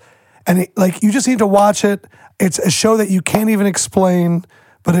both. And you just need to watch it. It's a show that you can't even explain,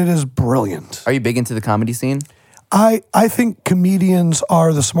 but it is brilliant. Are you big into the comedy scene? I think comedians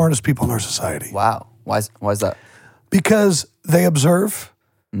are the smartest people in our society Wow. Why is that? because they observe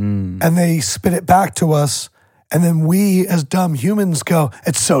and they spit it back to us. And then we as dumb humans go,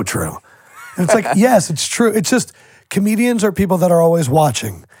 it's so true. And it's like, yes, it's true. It's just comedians are people that are always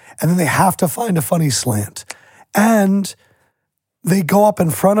watching and then they have to find a funny slant. And they go up in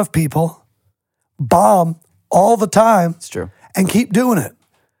front of people, bomb all the time, It's true. and keep doing it.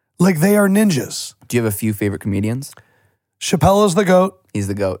 Like they are ninjas. Do you have a few favorite comedians? Chappelle is the GOAT. He's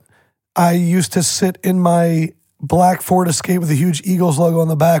the GOAT. I used to sit in my black Ford Escape with a huge Eagles logo on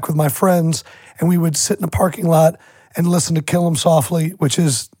the back with my friends, and we would sit in a parking lot and listen to Kill 'Em Softly, which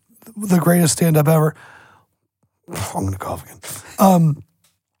is the greatest stand-up ever. I'm going to cough again.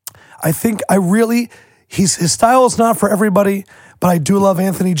 I think his style is not for everybody, but I do love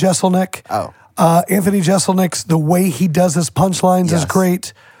Anthony Jeselnik. Oh. Anthony Jeselnik's, the way he does his punchlines is Yes.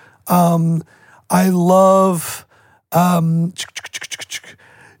 great. I love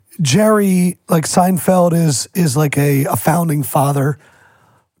Jerry, like Seinfeld is like a founding father.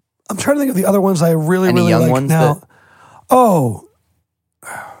 I'm trying to think of the other ones I really Any really young like ones now. that- Oh,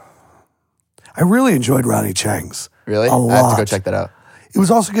 I I really enjoyed Ronnie Chang's. Really? A lot. I have to go check that out. It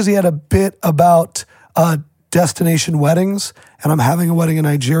was also because he had a bit about destination weddings, and I'm having a wedding in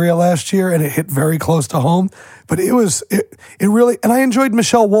Nigeria last year, and it hit very close to home. But it really, and I enjoyed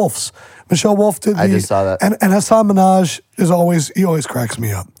Michelle Wolf's. Michelle Wolf did I just saw that. And Hassan Minaj he always cracks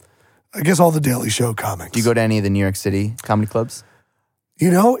me up. I guess all the Daily Show comics. Do you go to any of the New York City comedy clubs? You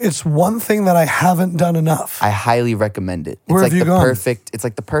know, it's one thing that I haven't done enough. I highly recommend it. Where have you gone? It's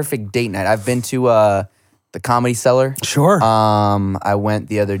like the perfect date night. I've been to the Comedy Cellar. Sure. I went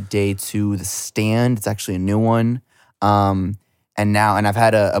the other day to the Stand. It's actually a new one. And I've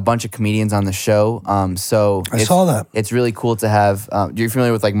had a bunch of comedians on the show. So I saw that. It's really cool to have. You're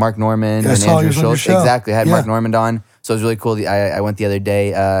familiar with like Mark Norman I and saw Andrew he was on your Schultz? show. Exactly. I had Yeah. Mark Norman on. So it was really cool. I went the other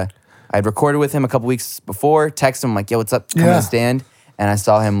day. I had recorded with him a couple weeks before. Texted him like, "Yo, what's up? Come to Yeah. the Stand." And I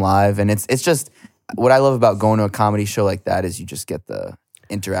saw him live. And it's just what I love about going to a comedy show like that is you just get the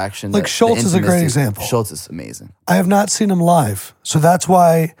interaction. Like the Schultz is a great intimacy. example. Schultz is amazing. I have not seen him live. So that's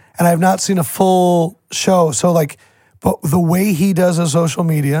why, and I have not seen a full show. So like, but the way he does his social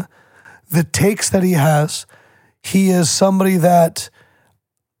media, the takes that he is somebody that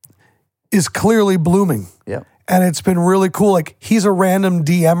is clearly blooming. Yeah. And it's been really cool. Like he's a random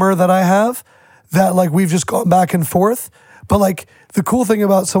DMer that I have that like we've just gone back and forth. But like the cool thing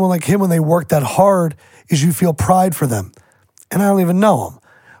about someone like him when they work that hard is you feel pride for them. And I don't even know him.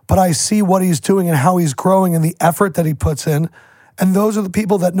 But I see what he's doing and how he's growing and the effort that he puts in. And those are the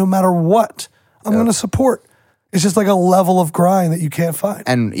people that no matter what, I'm going to support. It's just like a level of grind that you can't find.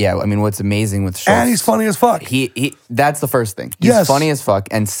 And yeah, I mean, what's amazing with Schultz, And he's funny as fuck. He that's the first thing. He's Yes. funny as fuck.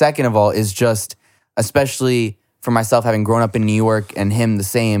 And second of all is just, especially for myself having grown up in New York and him the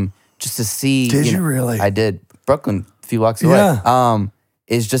same, just to see. Did you really? I did. Brooklyn, a few blocks away. Yeah.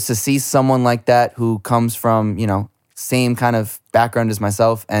 Is just to see someone like that who comes from, same kind of background as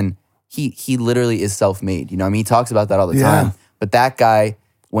myself. And he literally is self-made. I mean, he talks about that all the Yeah. time. But that guy,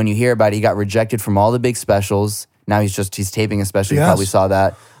 when you hear about it, he got rejected from all the big specials. Now he's taping a special. You Yes. probably saw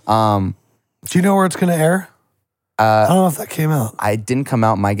that. Do you know where it's going to air? I don't know if that came out. I didn't come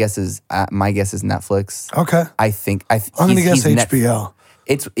out. My guess is Netflix. Okay. I think I'm going to guess he's HBO.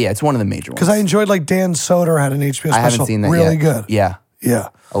 It's one of the major ones. Because I enjoyed like Dan Soder had an HBO special. I haven't seen that really yet. good. Yeah, Yeah.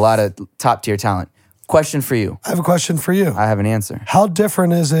 a lot of top tier talent. Question for you. I have a question for you. I have an answer. How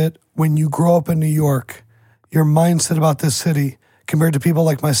different is it when you grow up in New York, your mindset about this city, compared to people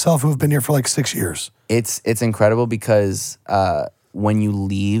like myself who have been here for like 6 years? It's incredible because when you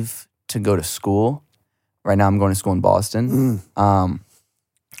leave to go to school, right now I'm going to school in Boston.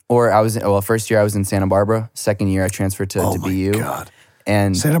 First year I was in Santa Barbara. Second year I transferred to BU. Oh my God.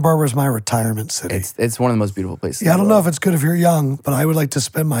 And Santa Barbara is my retirement city. it's one of the most beautiful places. Yeah, I don't know if it's good if you're young, but I would like to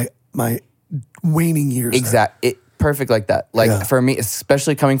spend my waning years there. Perfect like that. Like Yeah. for me,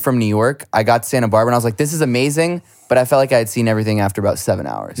 especially coming from New York, I got to Santa Barbara and I was like, this is amazing. But I felt like I had seen everything after about 7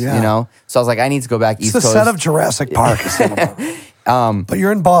 hours. Yeah. So I was like, I need to go back It's East the Coast. set of Jurassic Park. is Santa Barbara. But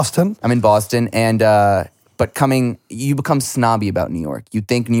you're in Boston. I'm in Boston, and but you become snobby about New York. You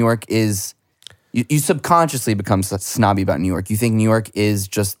think New York is. You subconsciously become snobby about New York. You think New York is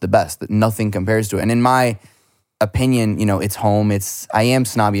just the best, that nothing compares to it. And in my opinion, it's home. I am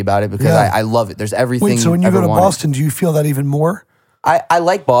snobby about it because Yeah. I love it. There's everything. Wait, so when you ever go to wanted. Boston, do you feel that even more? I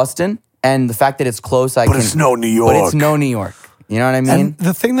like Boston, and the fact that it's close, But it's no New York. But it's no New York. You know what I mean? And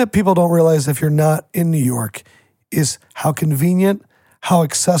the thing that people don't realize if you're not in New York is how convenient, how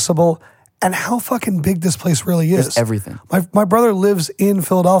accessible, and how fucking big this place really is. There's everything. My brother lives in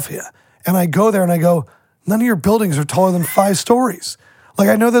Philadelphia, and I go there and I go, none of your buildings are taller than 5 stories. Like,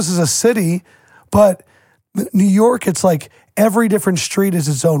 I know this is a city, but New York, it's like every different street is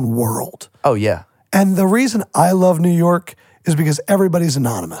its own world. Oh yeah, And the reason I love New York is because everybody's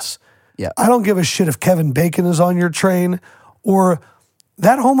anonymous. yeah. I don't give a shit if Kevin Bacon is on your train or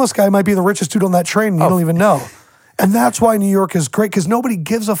that homeless guy might be the richest dude on that train and you don't even know. And that's why New York is great because nobody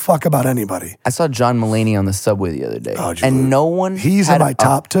gives a fuck about anybody. I saw John Mulaney on the subway the other day, Oh, did you and look? no one. He's in had my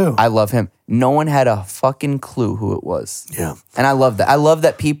top two. I love him. No one had a fucking clue who it was. Yeah. And I love that. I love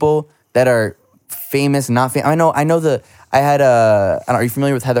that people that are famous, not famous. I know. I don't know. Are you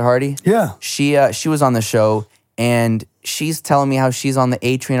familiar with Heather Hardy? Yeah. She was on the show, and she's telling me how she's on the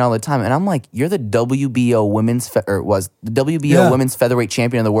A train all the time, and I'm like, you're the WBO women's featherweight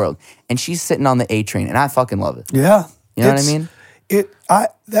champion of the world, and she's sitting on the A train, and I fucking love it. Yeah. You know what I mean?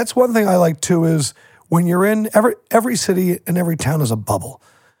 That's one thing I like too is when you're in every city and every town is a bubble.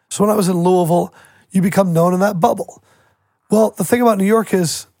 So when I was in Louisville, you become known in that bubble. Well, the thing about New York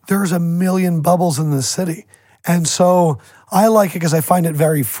is there's a million bubbles in the city. And so I like it because I find it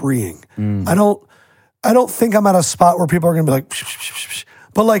very freeing. I don't think I'm at a spot where people are going to be like, psh, psh, psh, psh.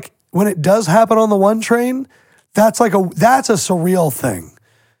 But like when it does happen on the one train, that's a surreal thing.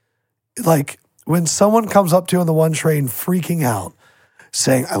 Like when someone comes up to you on the one train freaking out,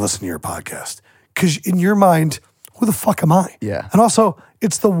 saying, I listen to your podcast. Because in your mind, who the fuck am I? Yeah. And also,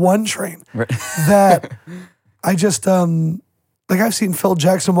 it's the one train that I just, I've seen Phil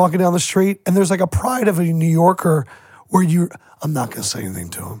Jackson walking down the street, and there's like a pride of a New Yorker where I'm not going to say anything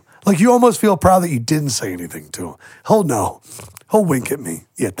to him. Like you almost feel proud that you didn't say anything to him. He'll wink at me.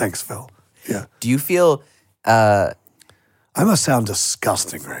 Yeah, thanks, Phil. Yeah. Do you feel... I must sound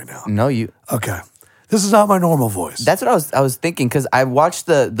disgusting right now. No, you... Okay. This is not my normal voice. That's what I was thinking, because I watched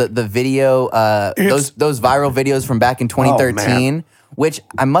the video, those viral videos from back in 2013, which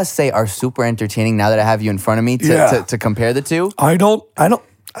I must say are super entertaining now that I have you in front of me to compare the two. I've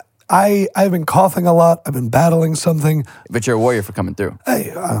been coughing a lot. I've been battling something. But you're a warrior for coming through.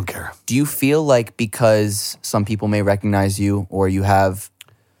 Hey, I don't care. Do you feel like because some people may recognize you, or you have,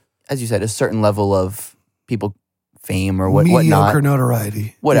 as you said, a certain level of people fame or whatnot, mediocre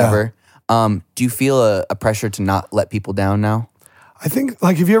notoriety, whatever? Yeah. Do you feel a pressure to not let people down now? I think,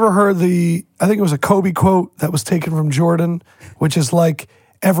 like, have you ever heard I think it was a Kobe quote that was taken from Jordan, which is like,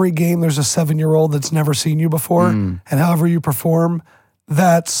 every game there's a 7-year-old that's never seen you before, and however you perform,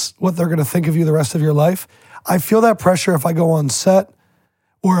 that's what they're going to think of you the rest of your life. I feel that pressure if I go on set,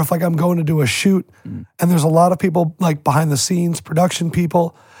 or if like I'm going to do a shoot, and there's a lot of people like behind the scenes, production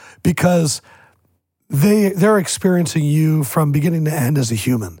people, because they're experiencing you from beginning to end as a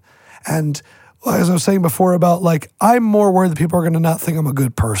human. And as I was saying before about like, I'm more worried that people are going to not think I'm a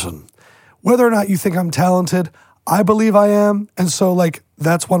good person. Whether or not you think I'm talented, I believe I am. And so like,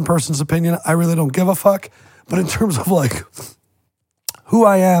 that's one person's opinion. I really don't give a fuck. But in terms of like who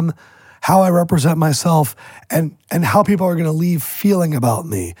I am, how I represent myself, and how people are going to leave feeling about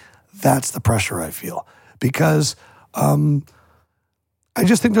me, that's the pressure I feel. Because I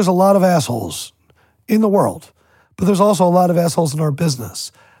just think there's a lot of assholes in the world, but there's also a lot of assholes in our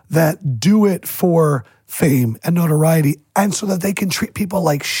business that do it for fame and notoriety, and so that they can treat people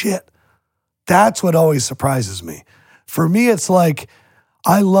like shit. That's what always surprises me. For me, it's like,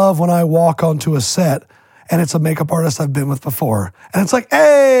 I love when I walk onto a set and it's a makeup artist I've been with before. And it's like,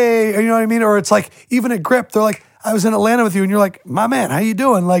 hey, you know what I mean? Or it's like, even at Grip, they're like, I was in Atlanta with you, and you're like, my man, how you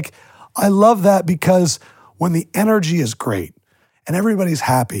doing? Like, I love that, because when the energy is great and everybody's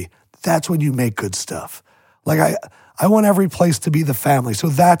happy, that's when you make good stuff. Like, I want every place to be the family. So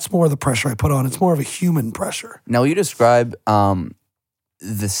that's more the pressure I put on. It's more of a human pressure. Now, will you describe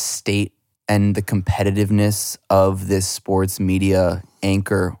the state and the competitiveness of this sports media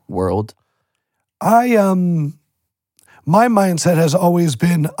anchor world? My mindset has always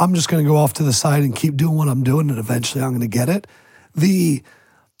been, I'm just going to go off to the side and keep doing what I'm doing, and eventually I'm going to get it.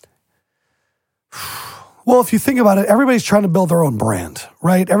 Well, if you think about it, everybody's trying to build their own brand,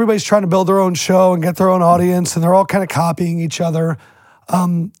 right? Everybody's trying to build their own show and get their own audience, and they're all kind of copying each other.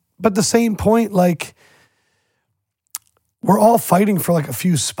 But at the same point, like, we're all fighting for like a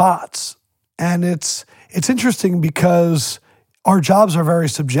few spots. And it's interesting because our jobs are very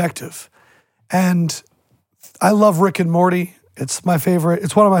subjective. And I love Rick and Morty. It's my favorite.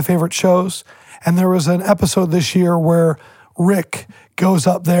 It's one of my favorite shows. And there was an episode this year where Rick goes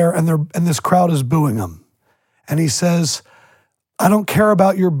up there and this crowd is booing him. And he says, I don't care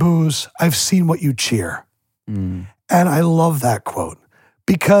about your boos. I've seen what you cheer. And I love that quote,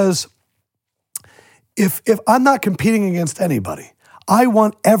 because if I'm not competing against anybody, I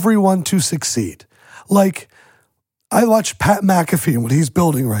want everyone to succeed. Like, I watch Pat McAfee and what he's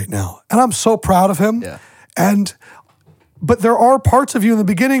building right now, and I'm so proud of him. Yeah. But there are parts of you in the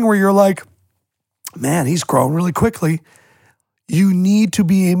beginning where you're like, man, he's grown really quickly. You need to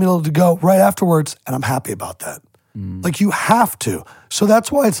be able to go right afterwards, and I'm happy about that. Like, you have to. So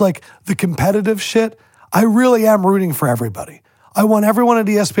that's why it's like the competitive shit, I really am rooting for everybody. I want everyone at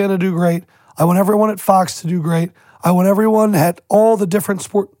ESPN to do great. I want everyone at Fox to do great. I want everyone at all the different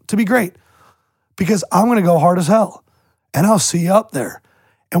sport to be great, because I'm going to go hard as hell, and I'll see you up there.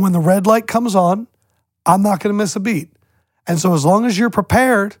 And when the red light comes on, I'm not going to miss a beat. And so as long as you're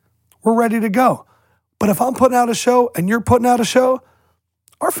prepared, we're ready to go. But if I'm putting out a show and you're putting out a show,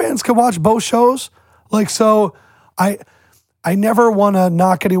 our fans can watch both shows. Like, so I never want to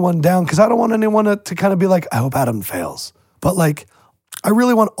knock anyone down, because I don't want anyone to kind of be like, I hope Adam fails. But like, I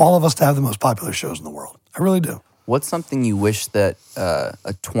really want all of us to have the most popular shows in the world. I really do. What's something you wish that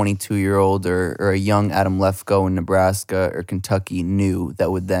a 22-year-old or a young Adam Lefkoe in Nebraska or Kentucky knew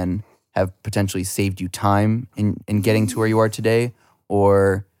that would then have potentially saved you time in getting to where you are today?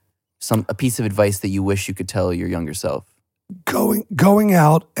 Or a piece of advice that you wish you could tell your younger self? Going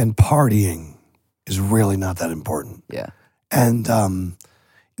out and partying is really not that important. Yeah. And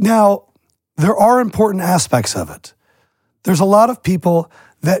Now, there are important aspects of it. There's a lot of people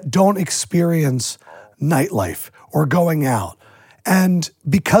that don't experience nightlife or going out. And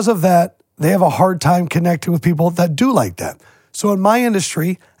because of that, they have a hard time connecting with people that do like that. So in my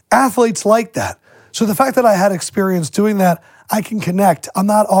industry, athletes like that. So the fact that I had experience doing that, I can connect. I'm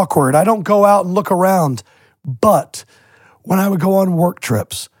not awkward. I don't go out and look around. But when I would go on work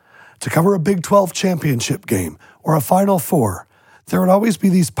trips to cover a Big 12 championship game or a Final Four, there would always be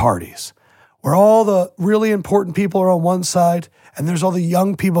these parties where all the really important people are on one side and there's all the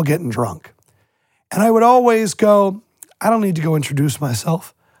young people getting drunk. And I would always go, I don't need to go introduce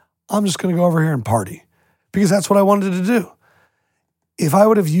myself. I'm just going to go over here and party because that's what I wanted to do. If I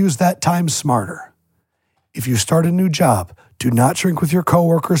would have used that time smarter, if you start a new job, do not drink with your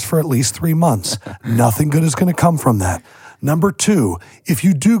coworkers for at least 3 months. Nothing good is going to come from that. Number 2, if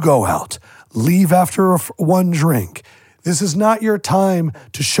you do go out, leave after one drink. This is not your time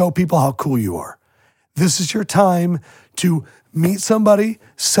to show people how cool you are. This is your time to meet somebody,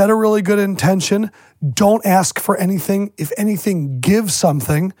 set a really good intention. Don't ask for anything. If anything, give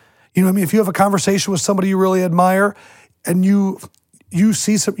something. You know what I mean? If you have a conversation with somebody you really admire and you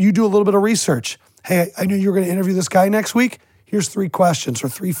see some, you do a little bit of research. Hey, I knew you were going to interview this guy next week. Here's 3 questions or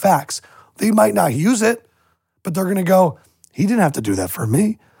 3 facts. They might not use it, but they're going to go, he didn't have to do that for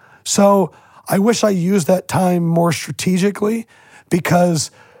me. So I wish I used that time more strategically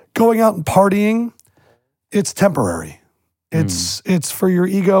because going out and partying, it's temporary. It's for your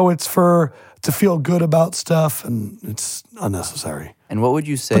ego. It's to feel good about stuff, and it's unnecessary. And what would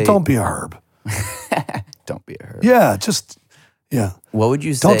you say? But don't be a herb. Don't be a herb. Yeah. What would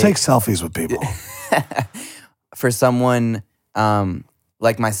you say? Don't take selfies with people. For someone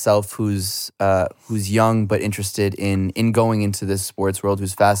like myself who's young but interested in going into this sports world,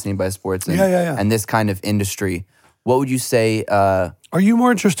 who's fascinated by sports and this kind of industry, what would you say? Are you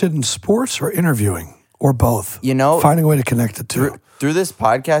more interested in sports or interviewing or both? You know, finding a way to connect the two. Through this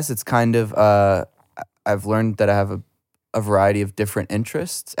podcast, it's kind of I've learned that I have a variety of different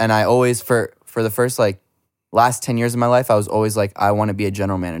interests, and I always for the first last 10 years of my life, I was always like, I want to be a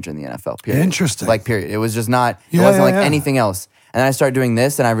general manager in the NFL, period. Interesting. Period. It was just not, it wasn't anything else. And then I started doing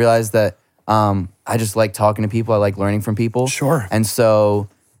this and I realized that I just like talking to people. I like learning from people. Sure. And so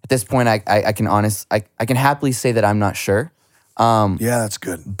at this point, I can happily say that I'm not sure. Yeah, that's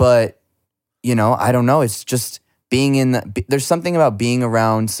good. But, I don't know. It's just there's something about being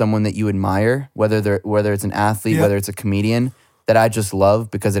around someone that you admire, whether it's an athlete, whether it's a comedian, that I just love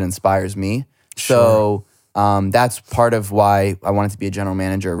because it inspires me. Sure. So that's part of why I wanted to be a general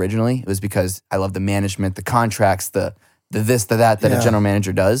manager originally. It was because I love the management, the contracts, the this, the that a general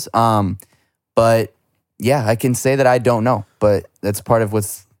manager does. But yeah, I can say that I don't know, but that's part of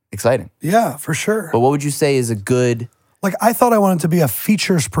what's exciting. Yeah, for sure. But what would you say is a good... I thought I wanted to be a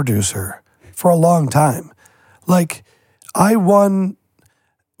features producer for a long time. When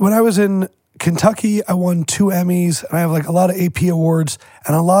I was in Kentucky, I won 2 Emmys, and I have a lot of AP awards,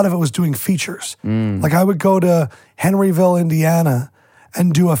 and a lot of it was doing features. I would go to Henryville, Indiana,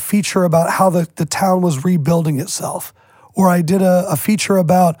 and do a feature about how the town was rebuilding itself. Or I did a feature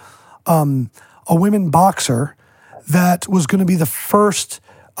about a women boxer that was going to be the first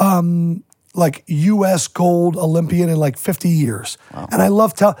U.S. gold Olympian in 50 years. Wow. And I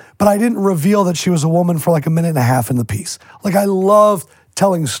loved but I didn't reveal that she was a woman for a minute and a half in the piece. I loved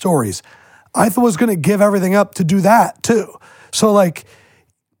telling stories. I was going to give everything up to do that too. So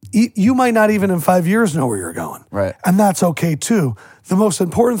you might not even in 5 years know where you're going. Right. And that's okay too. The most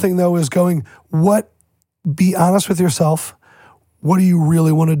important thing though is be honest with yourself. What do you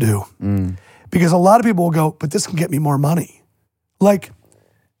really want to do? Because a lot of people will go, but this can get me more money.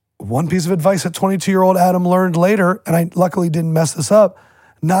 One piece of advice that 22-year-old Adam learned later, and I luckily didn't mess this up,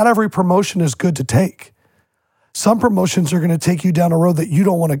 not every promotion is good to take. Some promotions are going to take you down a road that you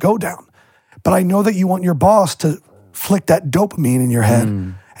don't want to go down. But I know that you want your boss to flick that dopamine in your head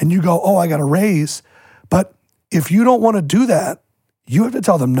and you go, oh, I got a raise. But if you don't want to do that, you have to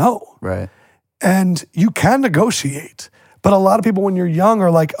tell them no. Right. And you can negotiate. But a lot of people when you're young are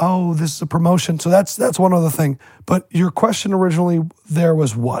like, oh, this is a promotion. So that's one other thing. But your question originally there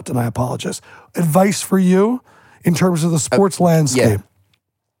was what? And I apologize. Advice for you in terms of the sports landscape.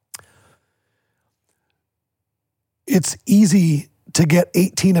 Yeah. It's easy to get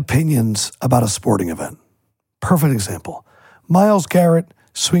 18 opinions about a sporting event. Perfect example. Myles Garrett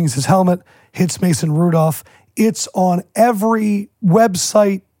swings his helmet, hits Mason Rudolph. It's on every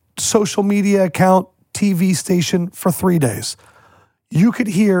website, social media account, TV station for 3 days. You could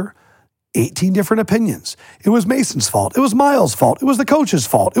hear 18 different opinions. It was Mason's fault. It was Myles' fault. It was the coach's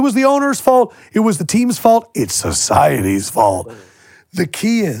fault. It was the owner's fault. It was the team's fault. It's society's fault. The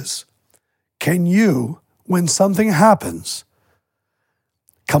key is, can you, when something happens,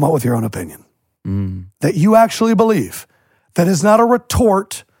 come up with your own opinion that you actually believe, that is not a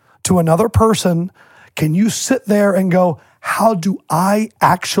retort to another person? Can you sit there and go, how do I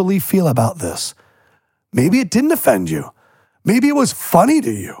actually feel about this? Maybe it didn't offend you. Maybe it was funny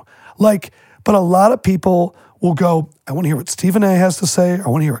to you. But a lot of people will go, I want to hear what Stephen A. has to say. I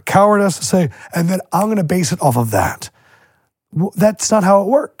want to hear what Coward has to say. And then I'm going to base it off of that. That's not how it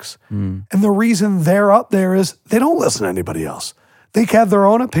works. And the reason they're up there is they don't listen to anybody else. They have their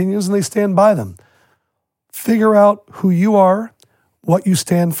own opinions and they stand by them. Figure out who you are, what you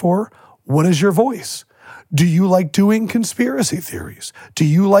stand for, what is your voice. Do you like doing conspiracy theories? Do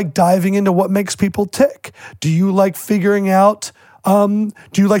you like diving into what makes people tick? Do you like figuring out, do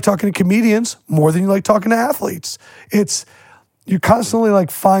you like talking to comedians more than you like talking to athletes? You're constantly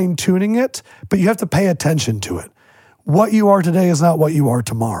fine tuning it, but you have to pay attention to it. What you are today is not what you are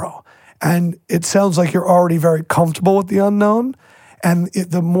tomorrow. And it sounds like you're already very comfortable with the unknown. And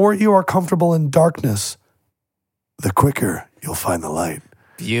the more you are comfortable in darkness, the quicker you'll find the light.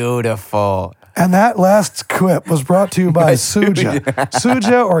 Beautiful. And that last quip was brought to you by Suja.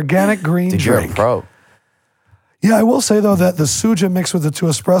 Suja Organic Green Dude, Drink. you're a pro. Yeah, I will say though that the Suja mixed with the 2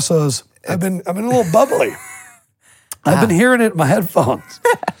 espressos, I've been a little bubbly. I've been hearing it in my headphones.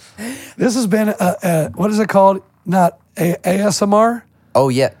 This has been what is it called? Not ASMR? Oh,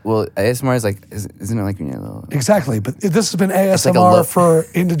 yeah. Well, ASMR is isn't it like when you're a little... Exactly. But this has been ASMR like a for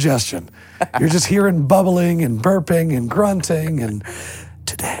indigestion. You're just hearing bubbling and burping and grunting. And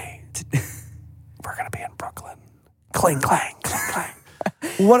today, we're going to be in Brooklyn. Clang, clang, clang, clang.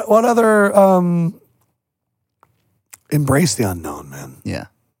 What other... embrace the unknown, man. Yeah.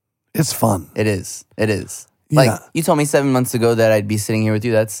 It's fun. It is. Yeah. You told me 7 months ago that I'd be sitting here with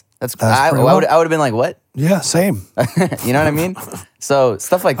you. I pretty would have been like, what? Yeah, same. You know what I mean? So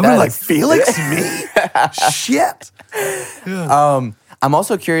stuff like I'm that. like, Felix? Me? Shit. I'm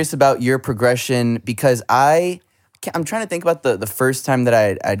also curious about your progression because I'm trying to think about the first time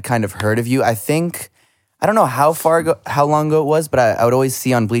that I'd kind of heard of you. I don't know how long ago it was, but I would always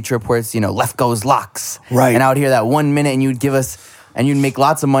see on Bleacher Reports, Left Goes Locks. Right. And I would hear that 1 minute and you'd give us, and you'd make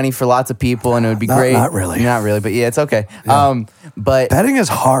lots of money for lots of people and it would be great. Not really. Not really, but yeah, it's okay. Yeah. But betting is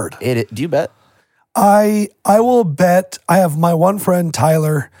hard. Do you bet? I will bet. I have my one friend,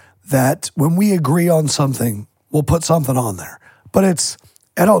 Tyler, that when we agree on something, we'll put something on there. But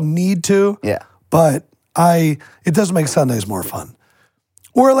I don't need to. Yeah. But it does make Sundays more fun.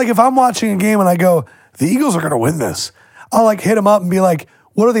 Or if I'm watching a game and I go, the Eagles are going to win this, I'll hit him up and be like,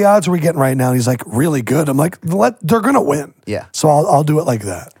 what are the odds are we getting right now? And he's like, really good. I'm like, they're going to win. Yeah. So I'll do it like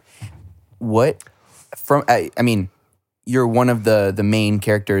that. You're one of the main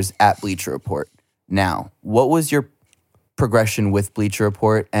characters at Bleacher Report now. What was your progression with Bleacher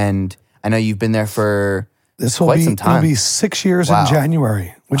Report? And I know you've been there for quite some time. It'll be 6 years in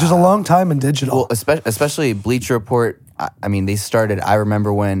January, which is a long time in digital. Well, especially Bleacher Report. They started, I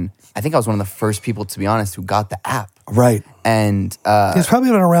remember when, I think I was one of the first people, to be honest, who got the app. Right. And it's probably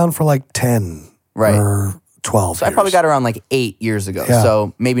been around for 10 or 12 So years. I probably got around 8 years ago. Yeah.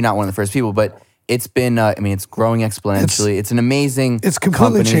 So maybe not one of the first people, but it's been, it's growing exponentially. It's an amazing It's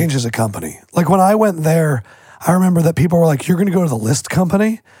completely company. changed as a company. When I went there, I remember that people were like, you're going to go to the List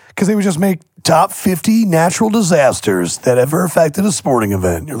company? Because they would just make top 50 natural disasters that ever affected a sporting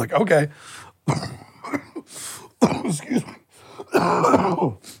event. And you're like, okay. Excuse me.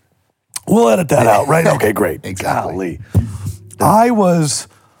 We'll edit that out, right? Okay, great. Exactly. The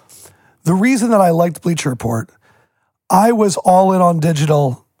reason that I liked Bleacher Report, I was all in on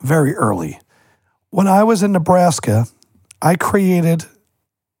digital very early. When I was in Nebraska, I created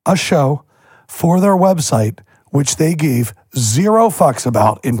a show for their website, which they gave 0 fucks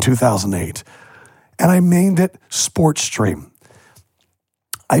about in 2008. And I named it Sports Stream.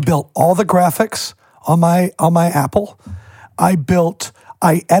 I built all the graphics on my Apple. I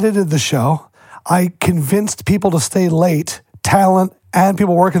edited the show. I convinced people to stay late, talent and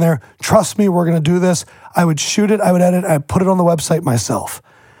people working there. Trust me, we're going to do this. I would shoot it, I would edit, I'd put it on the website myself.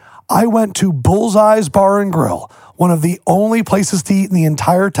 I went to Bullseye's Bar and Grill, one of the only places to eat in the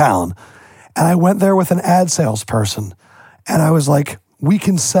entire town. And I went there with an ad salesperson. And I was like, we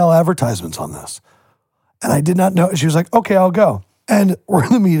can sell advertisements on this. And I did not know. She was like, okay, I'll go. And we're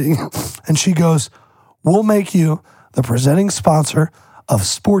in the meeting. And she goes, we'll make you the presenting sponsor of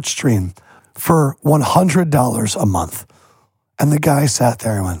Sports Stream for $100 a month. And the guy sat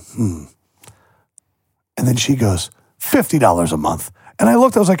there and went, And then she goes, $50 a month. And I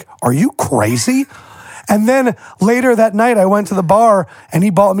looked, I was like, are you crazy? And then later that night, I went to the bar and he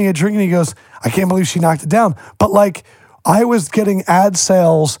bought me a drink and he goes, I can't believe she knocked it down. But I was getting ad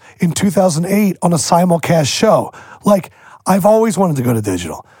sales in 2008 on a simulcast show. Like, I've always wanted to go to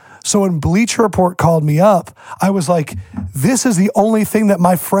digital. So when Bleacher Report called me up, I was like, this is the only thing that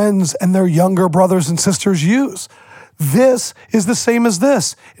my friends and their younger brothers and sisters use. This is the same as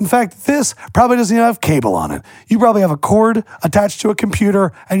this. In fact, this probably doesn't even have cable on it. You probably have a cord attached to a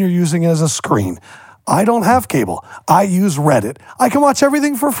computer and you're using it as a screen. I don't have cable. I use Reddit. I can watch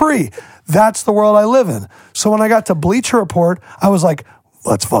everything for free. That's the world I live in. So when I got to Bleacher Report, I was like,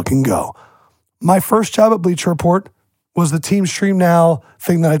 let's fucking go. My first job at Bleacher Report was the Team Stream Now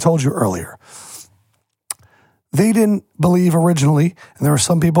thing that I told you earlier. They didn't believe originally, and there were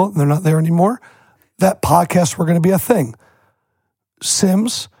some people, and they're not there anymore, that podcasts were going to be a thing.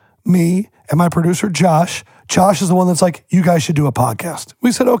 Sims, me, and my producer, Josh. Josh is the one that's like, you guys should do a podcast.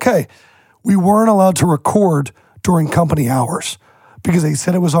 We said, okay. We weren't allowed to record during company hours because they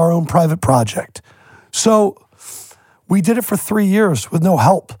said it was our own private project. So we did it for 3 years with no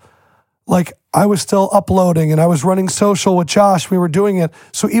help. Like, I was still uploading and I was running social with Josh. We were doing it.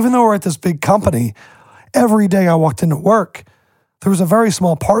 So even though we're at this big company, every day I walked into work, there was a very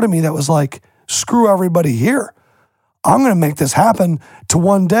small part of me that was like, screw everybody here. I'm going to make this happen to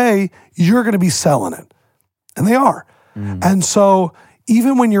one day you're going to be selling it. And they are. And so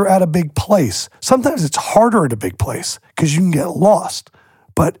even when you're at a big place, sometimes it's harder at a big place because you can get lost,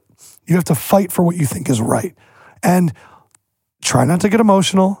 but you have to fight for what you think is right. And try not to get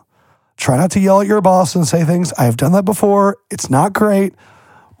emotional. Try not to yell at your boss and say things. I have done that before. It's not great,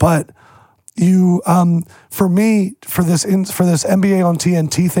 but you, for me, for this NBA on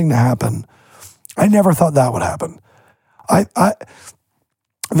TNT thing to happen, I never thought that would happen.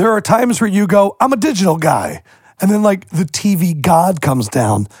 There are times where you go, I'm a digital guy. And then like the TV god comes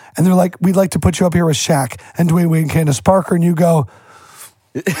down and they're like, we'd like to put you up here with Shaq and Dwayne Wade and Candace Parker. And you go,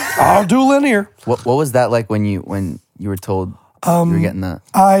 I'll do linear. What was that like when you were told you were getting that?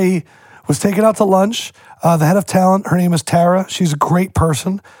 I was taken out to lunch. The head of talent, her name is Tara. She's a great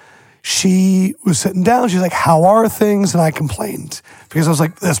person. She was sitting down. She's like, how are things? And I complained because I was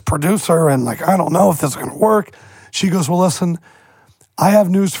like, this producer and like, I don't know if this is going to work. She goes, well, listen, I have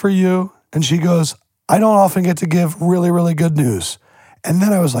news for you. And she goes, I don't often get to give really, really good news. And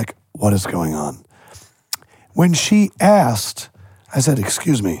then I was like, what is going on? When she asked, I said,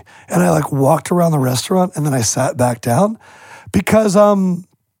 excuse me. And I like walked around the restaurant and then I sat back down because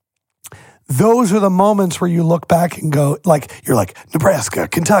those are the moments where you look back and go, like, you're like, Nebraska,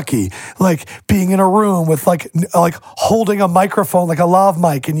 Kentucky, like being in a room with like holding a microphone, like a lav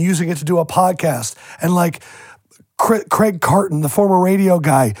mic and using it to do a podcast. And like Craig Carton, the former radio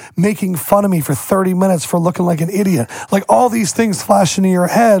guy, making fun of me for 30 minutes for looking like an idiot. Like all these things flash into your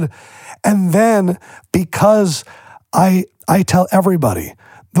head. And then because I tell everybody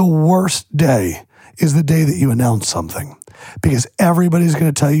the worst day is the day that you announce something. Because everybody's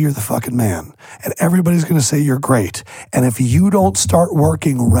going to tell you you're the fucking man. And everybody's going to say you're great. And if you don't start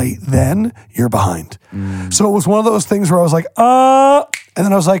working right then, you're behind. So it was one of those things where I was like, and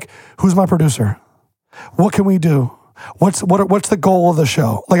then I was like, who's my producer? What can we do? What's the goal of the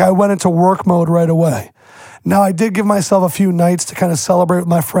show? Like I went into work mode right away. Now I did give myself a few nights to kind of celebrate with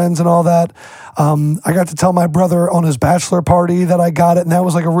my friends and all that. I got to tell my brother on his bachelor party that I got it. And that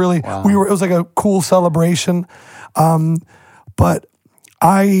was like a really, it was like a cool celebration. But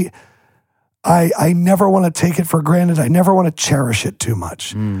I never want to take it for granted. I never want to cherish it too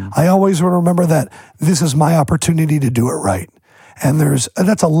much. I always want to remember that this is my opportunity to do it right. And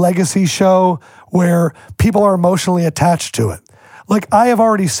that's a legacy show where people are emotionally attached to it. Like I have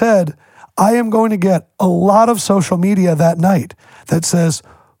already said, I am going to get a lot of social media that night that says,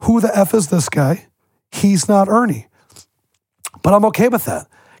 who the F is this guy? He's not Ernie. But I'm okay with that.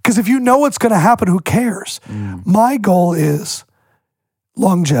 Because if you know what's going to happen, who cares? My goal is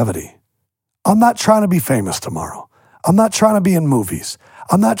longevity. I'm not trying to be famous tomorrow. I'm not trying to be in movies.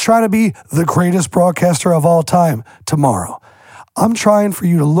 I'm not trying to be the greatest broadcaster of all time tomorrow. I'm trying for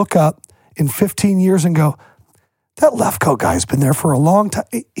you to look up in 15 years and go, that Lefkoe guy's been there for a long time.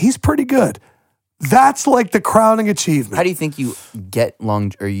 He's pretty good. That's like the crowning achievement. How do you think you get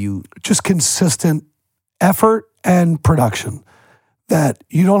just consistent effort and production? That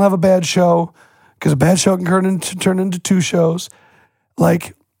you don't have a bad show, because a bad show can turn into two shows.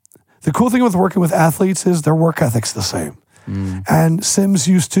 Like, the cool thing with working with athletes is their work ethic's the same. And Sims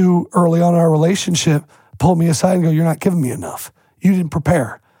used to, early on in our relationship, pull me aside and go, you're not giving me enough. You didn't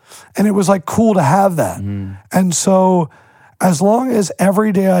prepare. And it was like cool to have that. And so as long as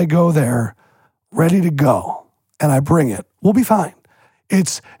every day I go there ready to go and I bring it, we'll be fine. You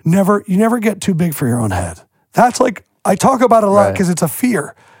never get too big for your own head. That's like, I talk about it a lot because it's a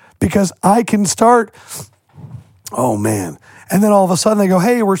fear. Because I can start Oh man. And then all of a sudden they go,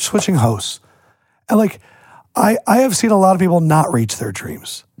 hey, we're switching hosts. And like, I have seen a lot of people not reach their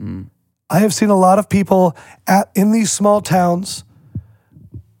dreams. I have seen a lot of people in these small towns,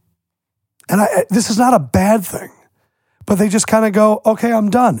 and this is not a bad thing, but they just kind of go, okay, I'm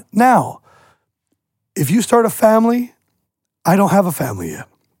done. Now, if you start a family, I don't have a family yet.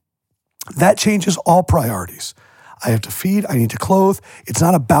 That changes all priorities. I have to feed, I need to clothe. It's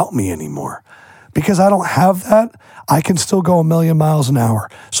not about me anymore. Because I don't have that, I can still go 1,000,000 miles an hour.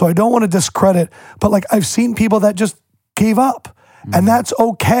 So I don't want to discredit, but like I've seen people that just gave up, and that's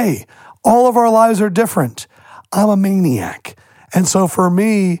okay. All of our lives are different. I'm a maniac. And so for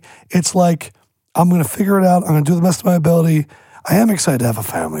me, it's like, I'm going to figure it out. I'm going to do the best of my ability. I am excited to have a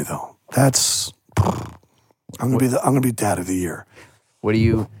family though. I'm going to be dad of the year. What do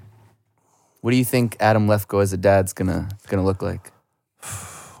you think Adam Lefkoe as a dad's gonna look like?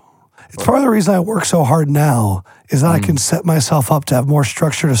 It's part of the reason I work so hard now is that I can set myself up to have more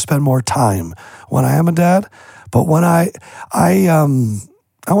structure to spend more time when I am a dad. But when I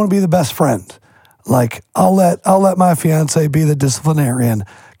want to be the best friend. Like I'll let my fiance be the disciplinarian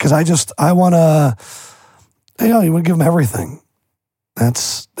because I want to, you want to give him everything.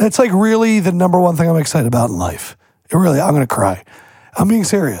 That's like really the number one thing I'm excited about in life. I'm going to cry. I'm being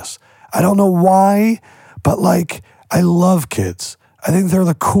serious. I don't know why, but like I love kids. I think they're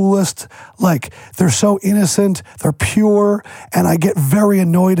the coolest. Like they're so innocent, they're pure, and I get very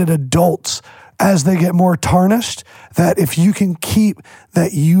annoyed at adults as they get more tarnished, that if you can keep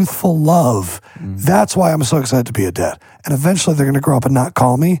that youthful love, that's why I'm so excited to be a dad. And eventually they're going to grow up and not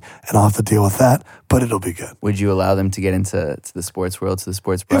call me, and I'll have to deal with that, but it'll be good. Would you allow them to get into the sports world, to the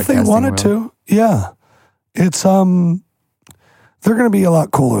sports broadcasting world? If they wanted to, yeah. It's, they're going to be a lot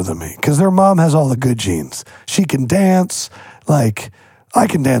cooler than me because their mom has all the good genes. She can dance, like I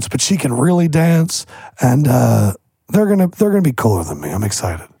can dance, but she can really dance, and they're gonna be cooler than me. I'm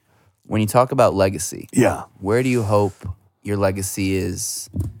excited. When you talk about legacy, yeah, where do you hope your legacy is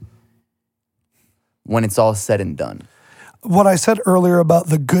when it's all said and done? What I said earlier about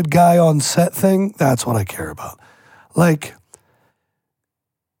the good guy on set thing, that's what I care about. Like,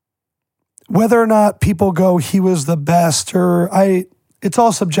 whether or not people go, he was the best, it's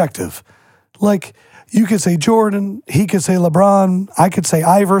all subjective. Like, you could say Jordan, he could say LeBron, I could say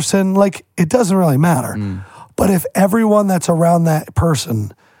Iverson, like, it doesn't really matter. But if everyone that's around that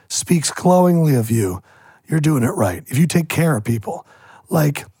person speaks glowingly of you, you're doing it right. If you take care of people.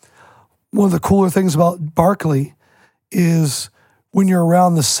 Like, one of the cooler things about Barkley is when you're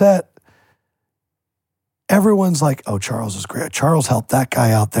around the set, everyone's like, oh, Charles is great. Charles helped that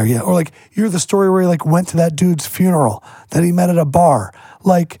guy out there. Yeah. Or like, you're the story where he like went to that dude's funeral that he met at a bar.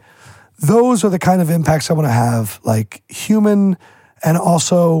 Like, those are the kind of impacts I want to have, like human and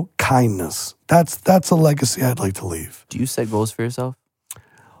also kindness. That's a legacy I'd like to leave. Do you set goals for yourself?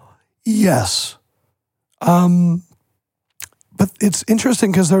 Yes. But it's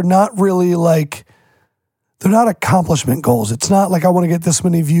interesting because they're not really like, they're not accomplishment goals. It's not like I want to get this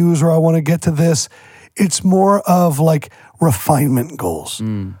many views or I want to get to this. It's more of like refinement goals.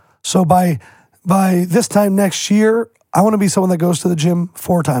 So by this time next year, I want to be someone that goes to the gym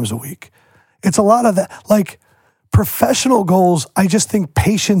 4 times a week. It's a lot of that. Like professional goals, I just think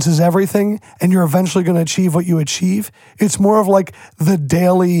patience is everything and you're eventually going to achieve what you achieve. It's more of like the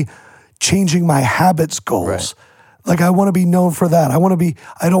daily changing my habits goals. Right. Like I want to be known for that.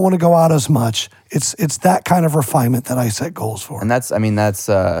 I don't want to go out as much. It's that kind of refinement that I set goals for. And that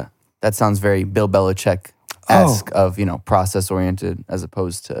sounds very Bill Belichick-esque of, process oriented as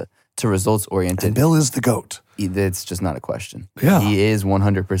opposed to results oriented. And Bill is the GOAT. It's just not a question. Yeah. He is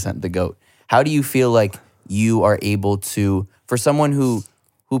 100% the GOAT. How do you feel like you are able to, for someone who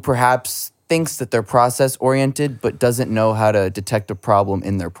perhaps thinks that they're process oriented but doesn't know how to detect a problem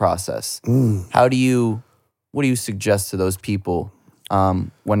in their process? What do you suggest to those people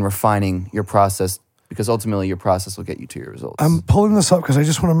when refining your process? Because ultimately your process will get you to your results. I'm pulling this up because I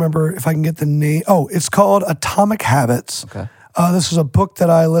just want to remember if I can get the name. Oh, it's called Atomic Habits. Okay. This is a book that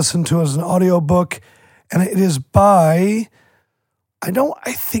I listened to as an audiobook, and it is by,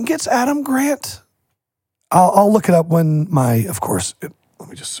 I think it's Adam Grant. I'll look it up when let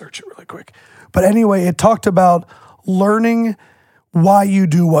me just search it really quick. But anyway, it talked about learning why you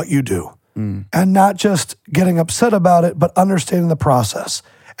do what you do and not just getting upset about it, but understanding the process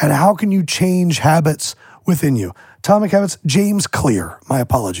and how can you change habits within you. Atomic Habits, James Clear, my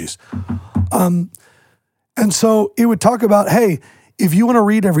apologies. And so it would talk about, hey, if you want to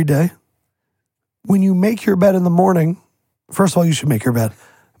read every day, when you make your bed in the morning, first of all, you should make your bed.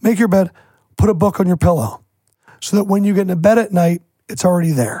 Make your bed, put a book on your pillow so that when you get into bed at night, it's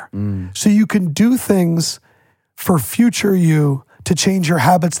already there. So you can do things for future you to change your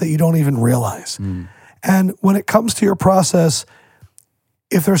habits that you don't even realize. And when it comes to your process,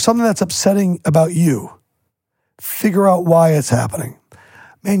 if there's something that's upsetting about you, figure out why it's happening.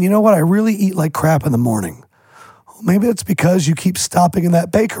 Man, you know what? I really eat like crap in the morning. Maybe it's because you keep stopping in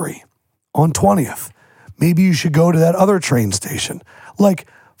that bakery on 20th. Maybe you should go to that other train station. Like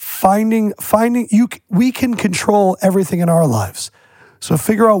finding we can control everything in our lives. So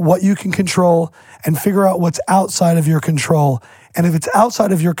figure out what you can control and figure out what's outside of your control. And if it's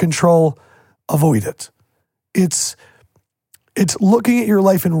outside of your control, avoid it. It's looking at your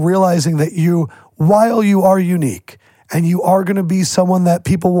life and realizing that while you are unique and you are going to be someone that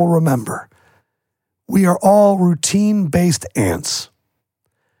people will remember, we are all routine-based ants.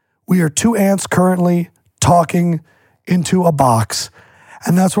 We are two ants currently talking into a box,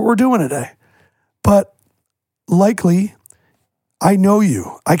 and that's what we're doing today. But likely, I know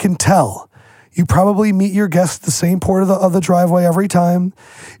you. I can tell. You probably meet your guests at the same point of the driveway every time,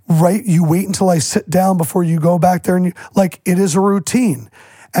 right? You wait until I sit down before you go back there, and it is a routine.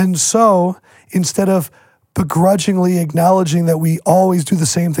 And so instead of begrudgingly acknowledging that we always do the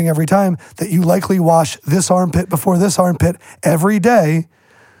same thing every time, that you likely wash this armpit before this armpit every day,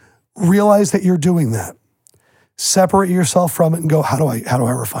 realize that you're doing that. Separate yourself from it and go, how do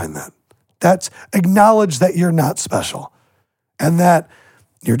I refine that? That's acknowledge that you're not special and that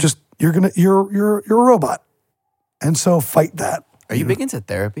you're a robot. And so fight that. Are you big into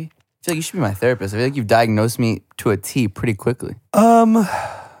therapy? I feel like you should be my therapist. I feel like you've diagnosed me to a T pretty quickly.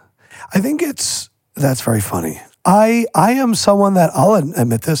 I think that's very funny. I am someone that, I'll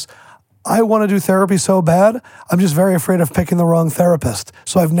admit this, I want to do therapy so bad, I'm just very afraid of picking the wrong therapist.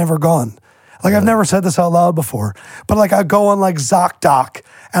 So I've never gone. Like, I've never said this out loud before, but like I go on like ZocDoc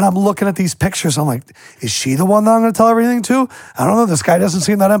and I'm looking at these pictures. I'm like, is she the one that I'm going to tell everything to? I don't know. This guy doesn't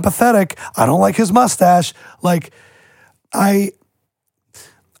seem that empathetic. I don't like his mustache. Like, I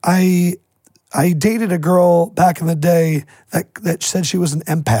dated a girl back in the day that said she was an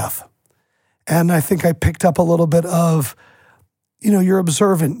empath. And I think I picked up a little bit of, you're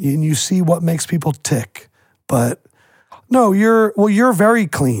observant and you see what makes people tick. But no, you're very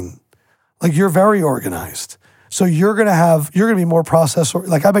clean. Like, you're very organized. So you're going to be more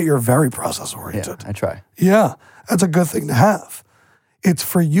I bet you're very process oriented. Yeah, I try. Yeah, that's a good thing to have. It's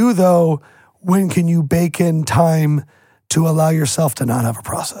for you though, when can you bake in time to allow yourself to not have a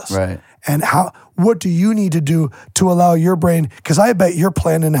process? Right. And what do you need to do to allow your brain, because I bet you're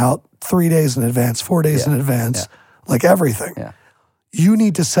planning out 3 days in advance, 4 days in advance, like everything. Yeah. You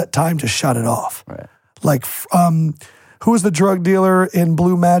need to set time to shut it off. Right. Like, who was the drug dealer in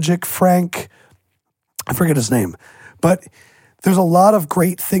Blue Magic? Frank, I forget his name. But there's a lot of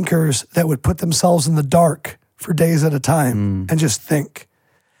great thinkers that would put themselves in the dark for days at a time and just think.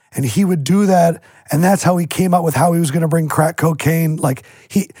 And he would do that, and that's how he came up with how he was going to bring crack cocaine. Like,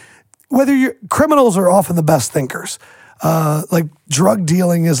 criminals are often the best thinkers. Like, drug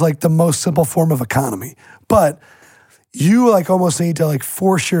dealing is like the most simple form of economy. But you like almost need to like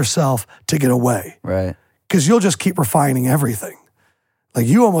force yourself to get away. Right. Because you'll just keep refining everything. Like,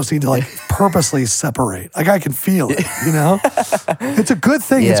 you almost need to like purposely separate. Like, I can feel it, It's a good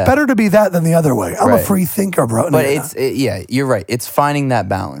thing. Yeah. It's better to be that than the other way. I'm a Right. free thinker, bro. But you're right. It's finding that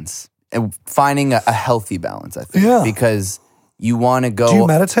balance and finding a healthy balance, I think. Yeah. Because you want to go. Do you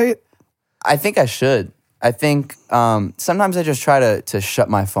meditate? I think I should. I think sometimes I just try to shut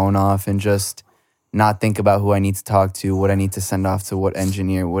my phone off and just not think about who I need to talk to, what I need to send off to what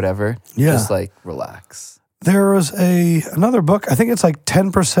engineer, whatever. Yeah. Just like relax. There was another book, I think it's like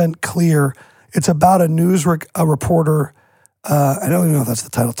 10% Clear. It's about a reporter. I don't even know if that's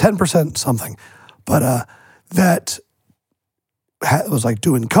the title, 10% something. But that was like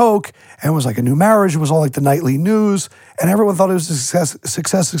doing coke and was like a new marriage. It was all like the nightly news. And everyone thought it was a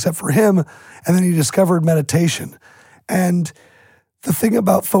success except for him. And then he discovered meditation. And the thing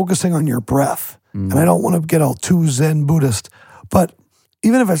about focusing on your breath, and I don't want to get all too Zen Buddhist, but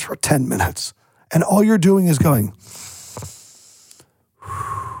even if it's for 10 minutes, and all you're doing is going,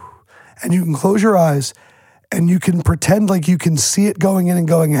 and you can close your eyes and you can pretend like you can see it going in and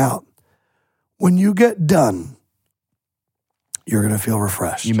going out. When you get done, you're going to feel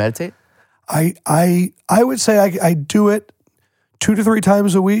refreshed. You meditate? I would say I do it 2 to 3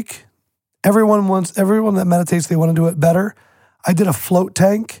 times a week. Everyone that meditates, they want to do it better. I did a float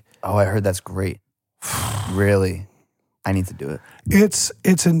tank. Oh, I heard that's great. Really? I need to do it. It's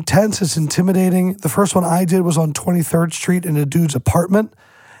intense. It's intimidating. The first one I did was on 23rd Street in a dude's apartment.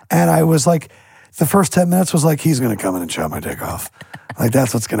 And I was like, the first 10 minutes was like, he's going to come in and chop my dick off. Like,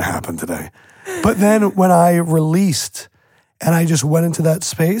 that's what's going to happen today. But then when I released and I just went into that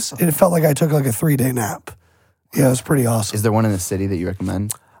space, it felt like I took like a 3-day nap. Yeah, it was pretty awesome. Is there one in the city that you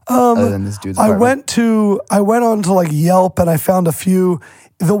recommend? Other than this dude's I apartment? went on to like Yelp and I found a few.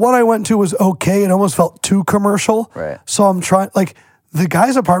 The one I went to was okay. It almost felt too commercial. Right. So I'm trying, like, the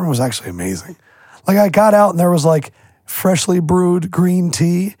guy's apartment was actually amazing. Like, I got out and there was like freshly brewed green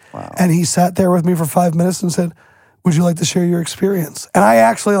tea. Wow. And he sat there with me for 5 minutes and said, would you like to share your experience? And I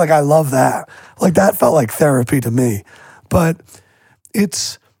actually, like, I love that. Like, that felt like therapy to me. But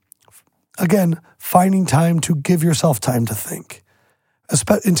it's, again, finding time to give yourself time to think.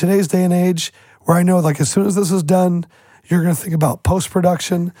 In today's day and age, where I know, like, as soon as this is done, you're going to think about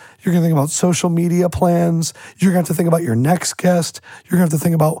post-production. You're going to think about social media plans. You're going to have to think about your next guest. You're going to have to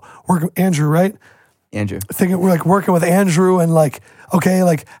think about Andrew, right? Andrew. We're like working with Andrew and like, okay,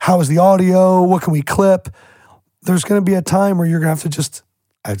 like, how is the audio? What can we clip? There's going to be a time where you're going to have to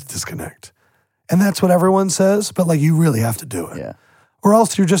I have to disconnect. And that's what everyone says, but like, you really have to do it. Yeah. Or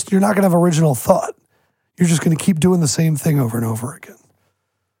else you're not going to have original thought. You're just going to keep doing the same thing over and over again.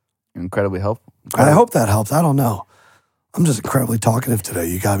 Incredibly helpful. I hope that helps. I don't know. I'm just incredibly talkative today.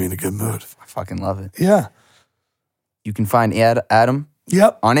 You got me in a good mood. I fucking love it. Yeah. You can find Adam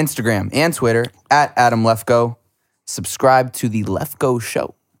Yep. on Instagram and Twitter at Adam Lefko. Subscribe to the Lefko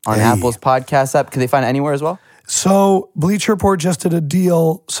Show on Apple's podcast app. Can they find it anywhere as well? So Bleacher Report just did a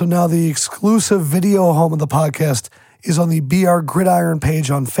deal. So now the exclusive video home of the podcast is on the BR Gridiron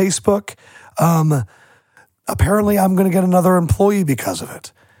page on Facebook. Apparently, I'm going to get another employee because of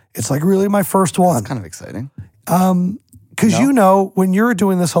it. It's like really my first one. It's kind of exciting. Because you know, when you're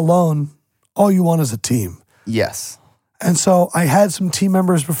doing this alone, all you want is a team. Yes. And so I had some team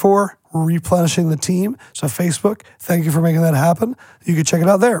members before. We're replenishing the team. So Facebook, thank you for making that happen. You can check it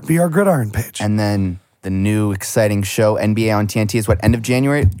out there, BR Gridiron page. And then the new exciting show, NBA on TNT, is what, end of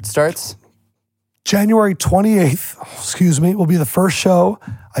January it starts? January 28th, will be the first show.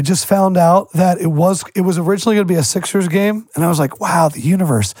 I just found out that it was originally going to be a Sixers game. And I was like, wow, the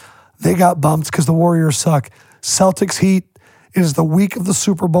universe, they got bumped because the Warriors suck. Celtics Heat. It is the week of the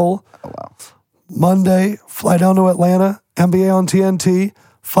Super Bowl. Oh, wow. Monday, fly down to Atlanta, NBA on TNT,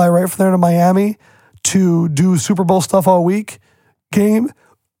 fly right from there to Miami to do Super Bowl stuff all week. Game,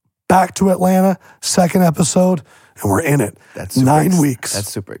 back to Atlanta, second episode, and we're in it. That's 9 weeks. That's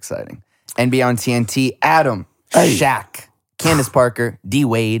super exciting. NBA on TNT, Adam, Hey. Shaq, Candace Parker, D.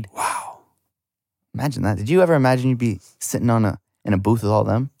 Wade. Wow. Imagine that. Did you ever imagine you'd be sitting in a booth with all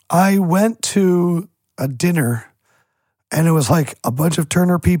them? I went to a dinner and it was like a bunch of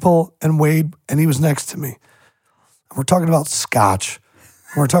Turner people and Wade, and he was next to me. And we're talking about scotch.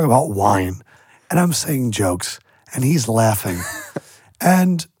 And we're talking about wine. And I'm saying jokes and he's laughing.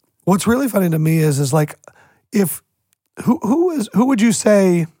 And what's really funny to me is like, who would you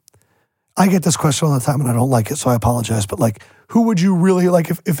say, I get this question all the time and I don't like it, so I apologize, but like, who would you really, like,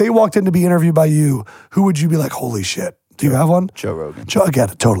 if they walked in to be interviewed by you, who would you be like, holy shit? Do you have one? Joe Rogan. I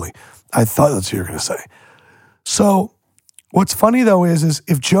get it, totally. I thought that's what you were going to say. So what's funny though is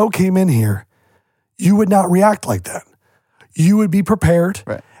if Joe came in here, you would not react like that. You would be prepared,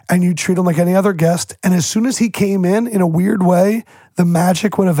 right, and you'd treat him like any other guest. And as soon as he came in a weird way, the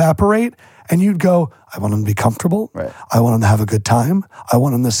magic would evaporate and you'd go, I want him to be comfortable. Right. I want him to have a good time. I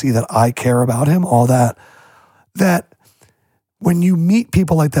want him to see that I care about him, all that. That when you meet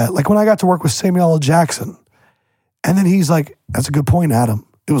people like that, like when I got to work with Samuel L. Jackson, and then he's like, that's a good point, Adam.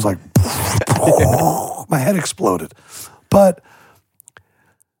 It was like, my head exploded. But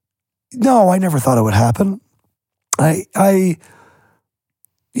no, I never thought it would happen.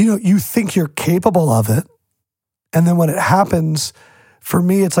 You think you're capable of it. And then when it happens, for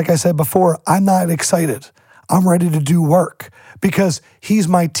me, it's like I said before, I'm not excited. I'm ready to do work because he's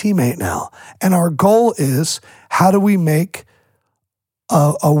my teammate now. And our goal is, how do we make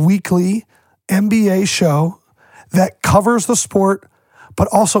a weekly NBA show that covers the sport, but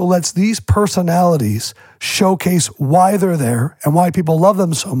also lets these personalities showcase why they're there and why people love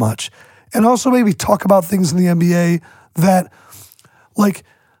them so much. And also maybe talk about things in the NBA that, like,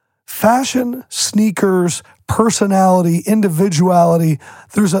 fashion, sneakers, personality, individuality.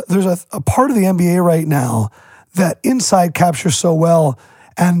 There's a part of the NBA right now that Inside captures so well.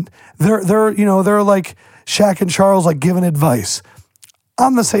 And they're like Shaq and Charles, like, giving advice.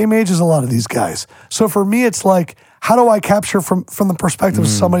 I'm the same age as a lot of these guys. So for me, it's like, how do I capture from the perspective of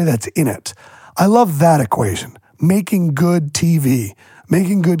somebody that's in it? I love that equation. Making good TV,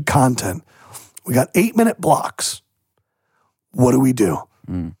 making good content. We got 8-minute blocks. What do we do?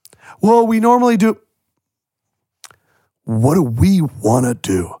 Well, we normally do. What do we want to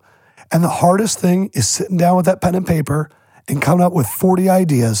do? And the hardest thing is sitting down with that pen and paper and coming up with 40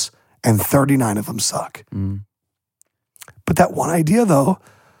 ideas and 39 of them suck. But that one idea, though,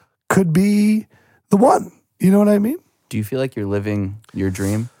 could be the one. You know what I mean? Do you feel like you're living your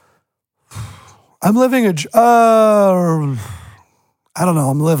dream? I'm living I don't know.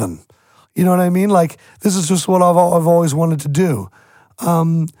 I'm living. You know what I mean? Like, this is just what I've always wanted to do.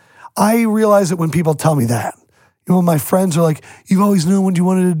 I realize it when people tell me that. You know, when my friends are like, you've always known what you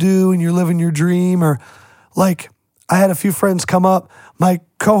wanted to do and you're living your dream. Or like, I had a few friends come up. My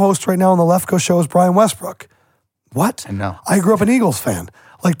co-host right now on the Lefko show is Brian Westbrook. What? I know. I grew up an Eagles fan.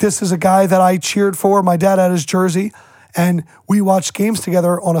 Like, this is a guy that I cheered for. My dad had his jersey. And we watched games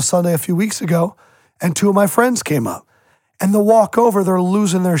together on a Sunday a few weeks ago. And two of my friends came up. And the walk over, they're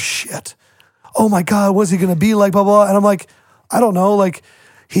losing their shit. Oh my God, what's he going to be like, blah, blah. And I'm like, I don't know. Like,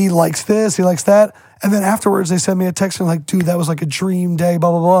 he likes this, he likes that. And then afterwards, they send me a text and like, dude, that was like a dream day,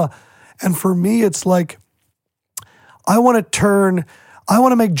 blah, blah, blah. And for me, it's like, I want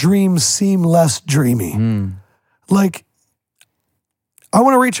to make dreams seem less dreamy. Like, I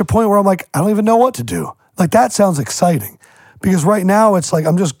want to reach a point where I'm like, I don't even know what to do. Like, that sounds exciting. Because right now, it's like,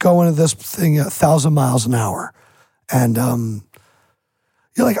 I'm just going to this thing at 1,000 miles an hour. And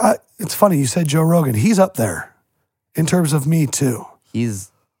you're like, it's funny, you said Joe Rogan. He's up there in terms of me too.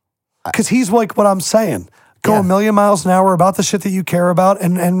 Because he's like what I'm saying. Go a million miles an hour about the shit that you care about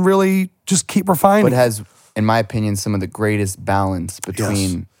and really just keep refining. But has, in my opinion, some of the greatest balance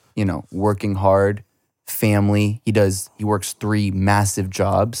between, you know, working hard, family. He works 3 massive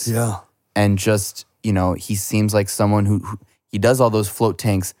jobs. Yeah. And just, you know, he seems like someone who he does all those float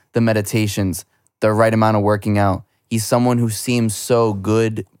tanks, the meditations, the right amount of working out. He's someone who seems so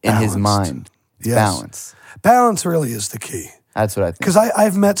good in his mind. Yes. Balance. Balance really is the key. That's what I think. Because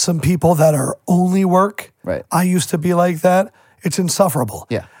I've met some people that are only work. Right. I used to be like that. It's insufferable.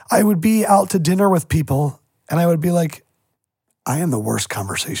 Yeah. I would be out to dinner with people and I would be like, I am the worst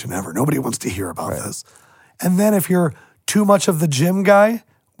conversation ever. Nobody wants to hear about this. And then if you're too much of the gym guy,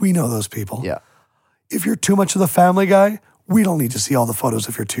 we know those people. Yeah. If you're too much of the family guy, we don't need to see all the photos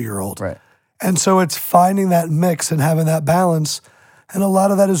of your 2-year-old. Right. And so it's finding that mix and having that balance. And a lot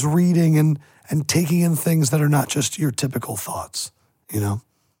of that is reading and taking in things that are not just your typical thoughts, you know?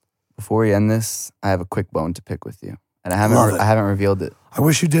 Before we end this, I have a quick bone to pick with you. And I haven't revealed it. I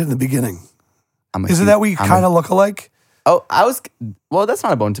wish you did in the beginning. Isn't that what you kind of look alike? Oh, well, that's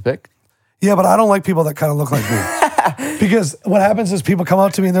not a bone to pick. Yeah, but I don't like people that kind of look like me. Because what happens is people come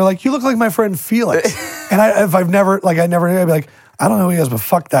up to me and they're like, you look like my friend Felix. And I'd never knew, I'd be like, I don't know who he is, but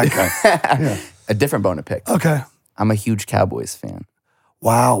fuck that guy. Yeah. A different bone to pick. Okay. I'm a huge Cowboys fan.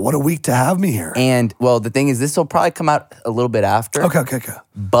 Wow, what a week to have me here. And, well, the thing is, this will probably come out a little bit after. Okay.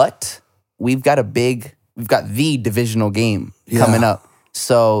 But we've got the divisional game coming up.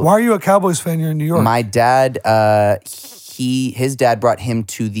 So why are you a Cowboys fan? You're in New York. My dad, his dad brought him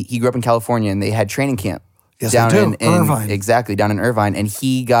he grew up in California and they had training camp. Yes, down in Irvine. Exactly, down in Irvine. And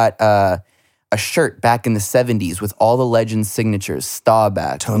he got a shirt back in the 70s with all the legends' signatures,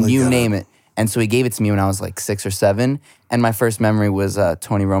 Staubach, Totally you name it. And so he gave it to me when I was like 6 or 7. And my first memory was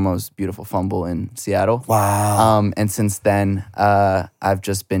Tony Romo's beautiful fumble in Seattle. Wow. And since then, I've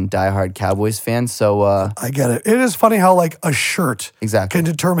just been diehard Cowboys fan. So I get it. It is funny how like a shirt can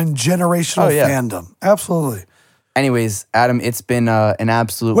determine generational fandom. Absolutely. Anyways, Adam, it's been an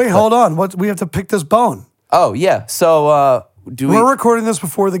absolute... Wait, hold on. We have to pick this bone. Oh, yeah. So we're recording this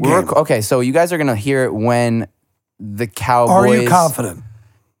before the game. Okay, so you guys are going to hear it when the Cowboys... Are you confident?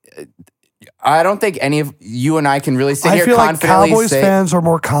 I don't think any of you and I can really sit here confidently. I feel like Cowboys say, fans are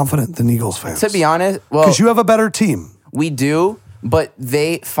more confident than Eagles fans. To be honest, well... Because you have a better team. We do, but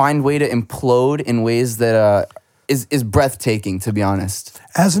they find way to implode in ways that is breathtaking, to be honest.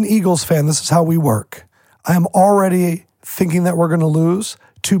 As an Eagles fan, this is how we work. I am already thinking that we're going to lose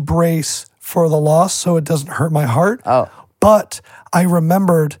to brace for the loss so it doesn't hurt my heart. Oh. But I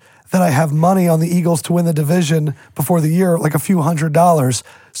remembered that I have money on the Eagles to win the division before the year, like a few $100s.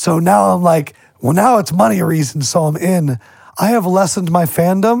 So now I'm like, well, now it's money reason, so I'm in. I have lessened my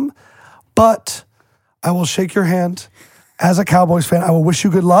fandom, but I will shake your hand. As a Cowboys fan, I will wish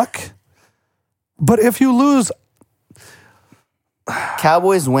you good luck. But if you lose...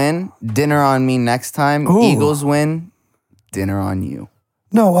 Cowboys win, dinner on me next time. Ooh. Eagles win, dinner on you.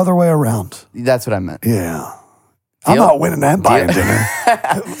 No, other way around. That's what I meant. Yeah. I'm not winning and buying dinner.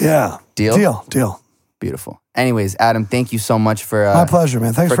 Yeah. Deal? Deal. Beautiful. Anyways, Adam, thank you so much for... my pleasure,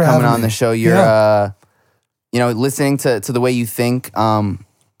 man. Thanks for coming having on me. the show. You're, listening to the way you think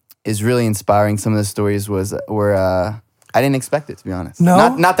is really inspiring. Some of the stories were I didn't expect it, to be honest.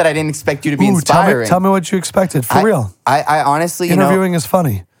 No? Not that I didn't expect you to be inspiring. Tell me what you expected, for real. I honestly, interviewing is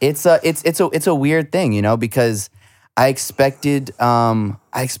funny. It's a weird thing, because I expected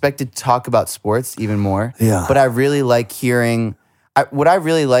to talk about sports even more. Yeah. But I really like hearing what I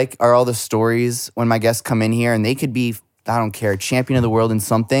really like are all the stories when my guests come in here, and they could be, I don't care, champion of the world in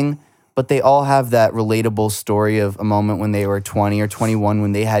something, but they all have that relatable story of a moment when they were 20 or 21,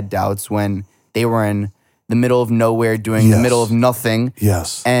 when they had doubts, when they were in the middle of nowhere doing the middle of nothing.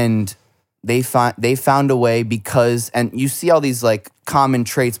 Yes. And they found a way because, and you see all these like common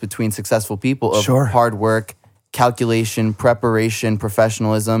traits between successful people of hard work, calculation, preparation,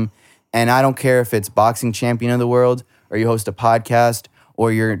 professionalism. And I don't care if it's boxing champion of the world, or you host a podcast,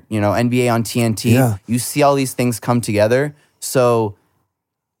 or you're, NBA on TNT. Yeah. You see all these things come together. So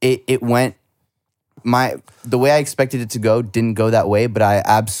it went, the way I expected it to go didn't go that way, but I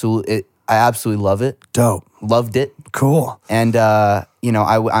absolutely love it. Dope. Loved it. Cool. And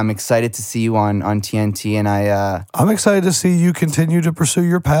I'm excited to see you on TNT, and I'm excited to see you continue to pursue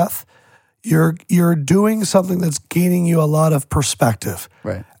your path. You're doing something that's gaining you a lot of perspective.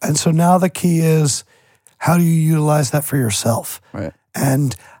 Right. And so now the key is, how do you utilize that for yourself? Right.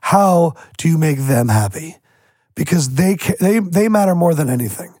 And how do you make them happy? Because they matter more than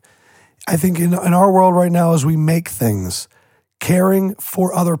anything. I think in our world right now, as we make things, caring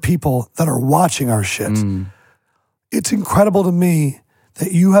for other people that are watching our shit, it's incredible to me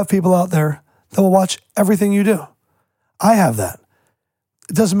that you have people out there that will watch everything you do. I have that.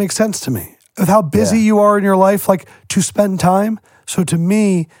 It doesn't make sense to me. With how busy you are in your life, like to spend time. So to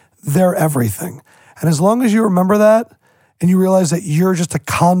me, they're everything. And as long as you remember that and you realize that you're just a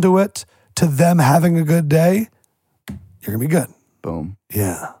conduit to them having a good day, you're going to be good. Boom.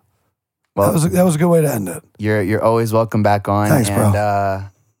 Yeah. Well, that was a good way to end it. You're always welcome back on. Thanks, bro. And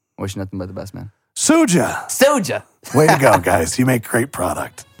wish you nothing but the best, man. Soja. Soja. Way to go, guys. You make great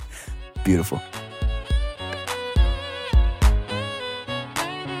product. Beautiful.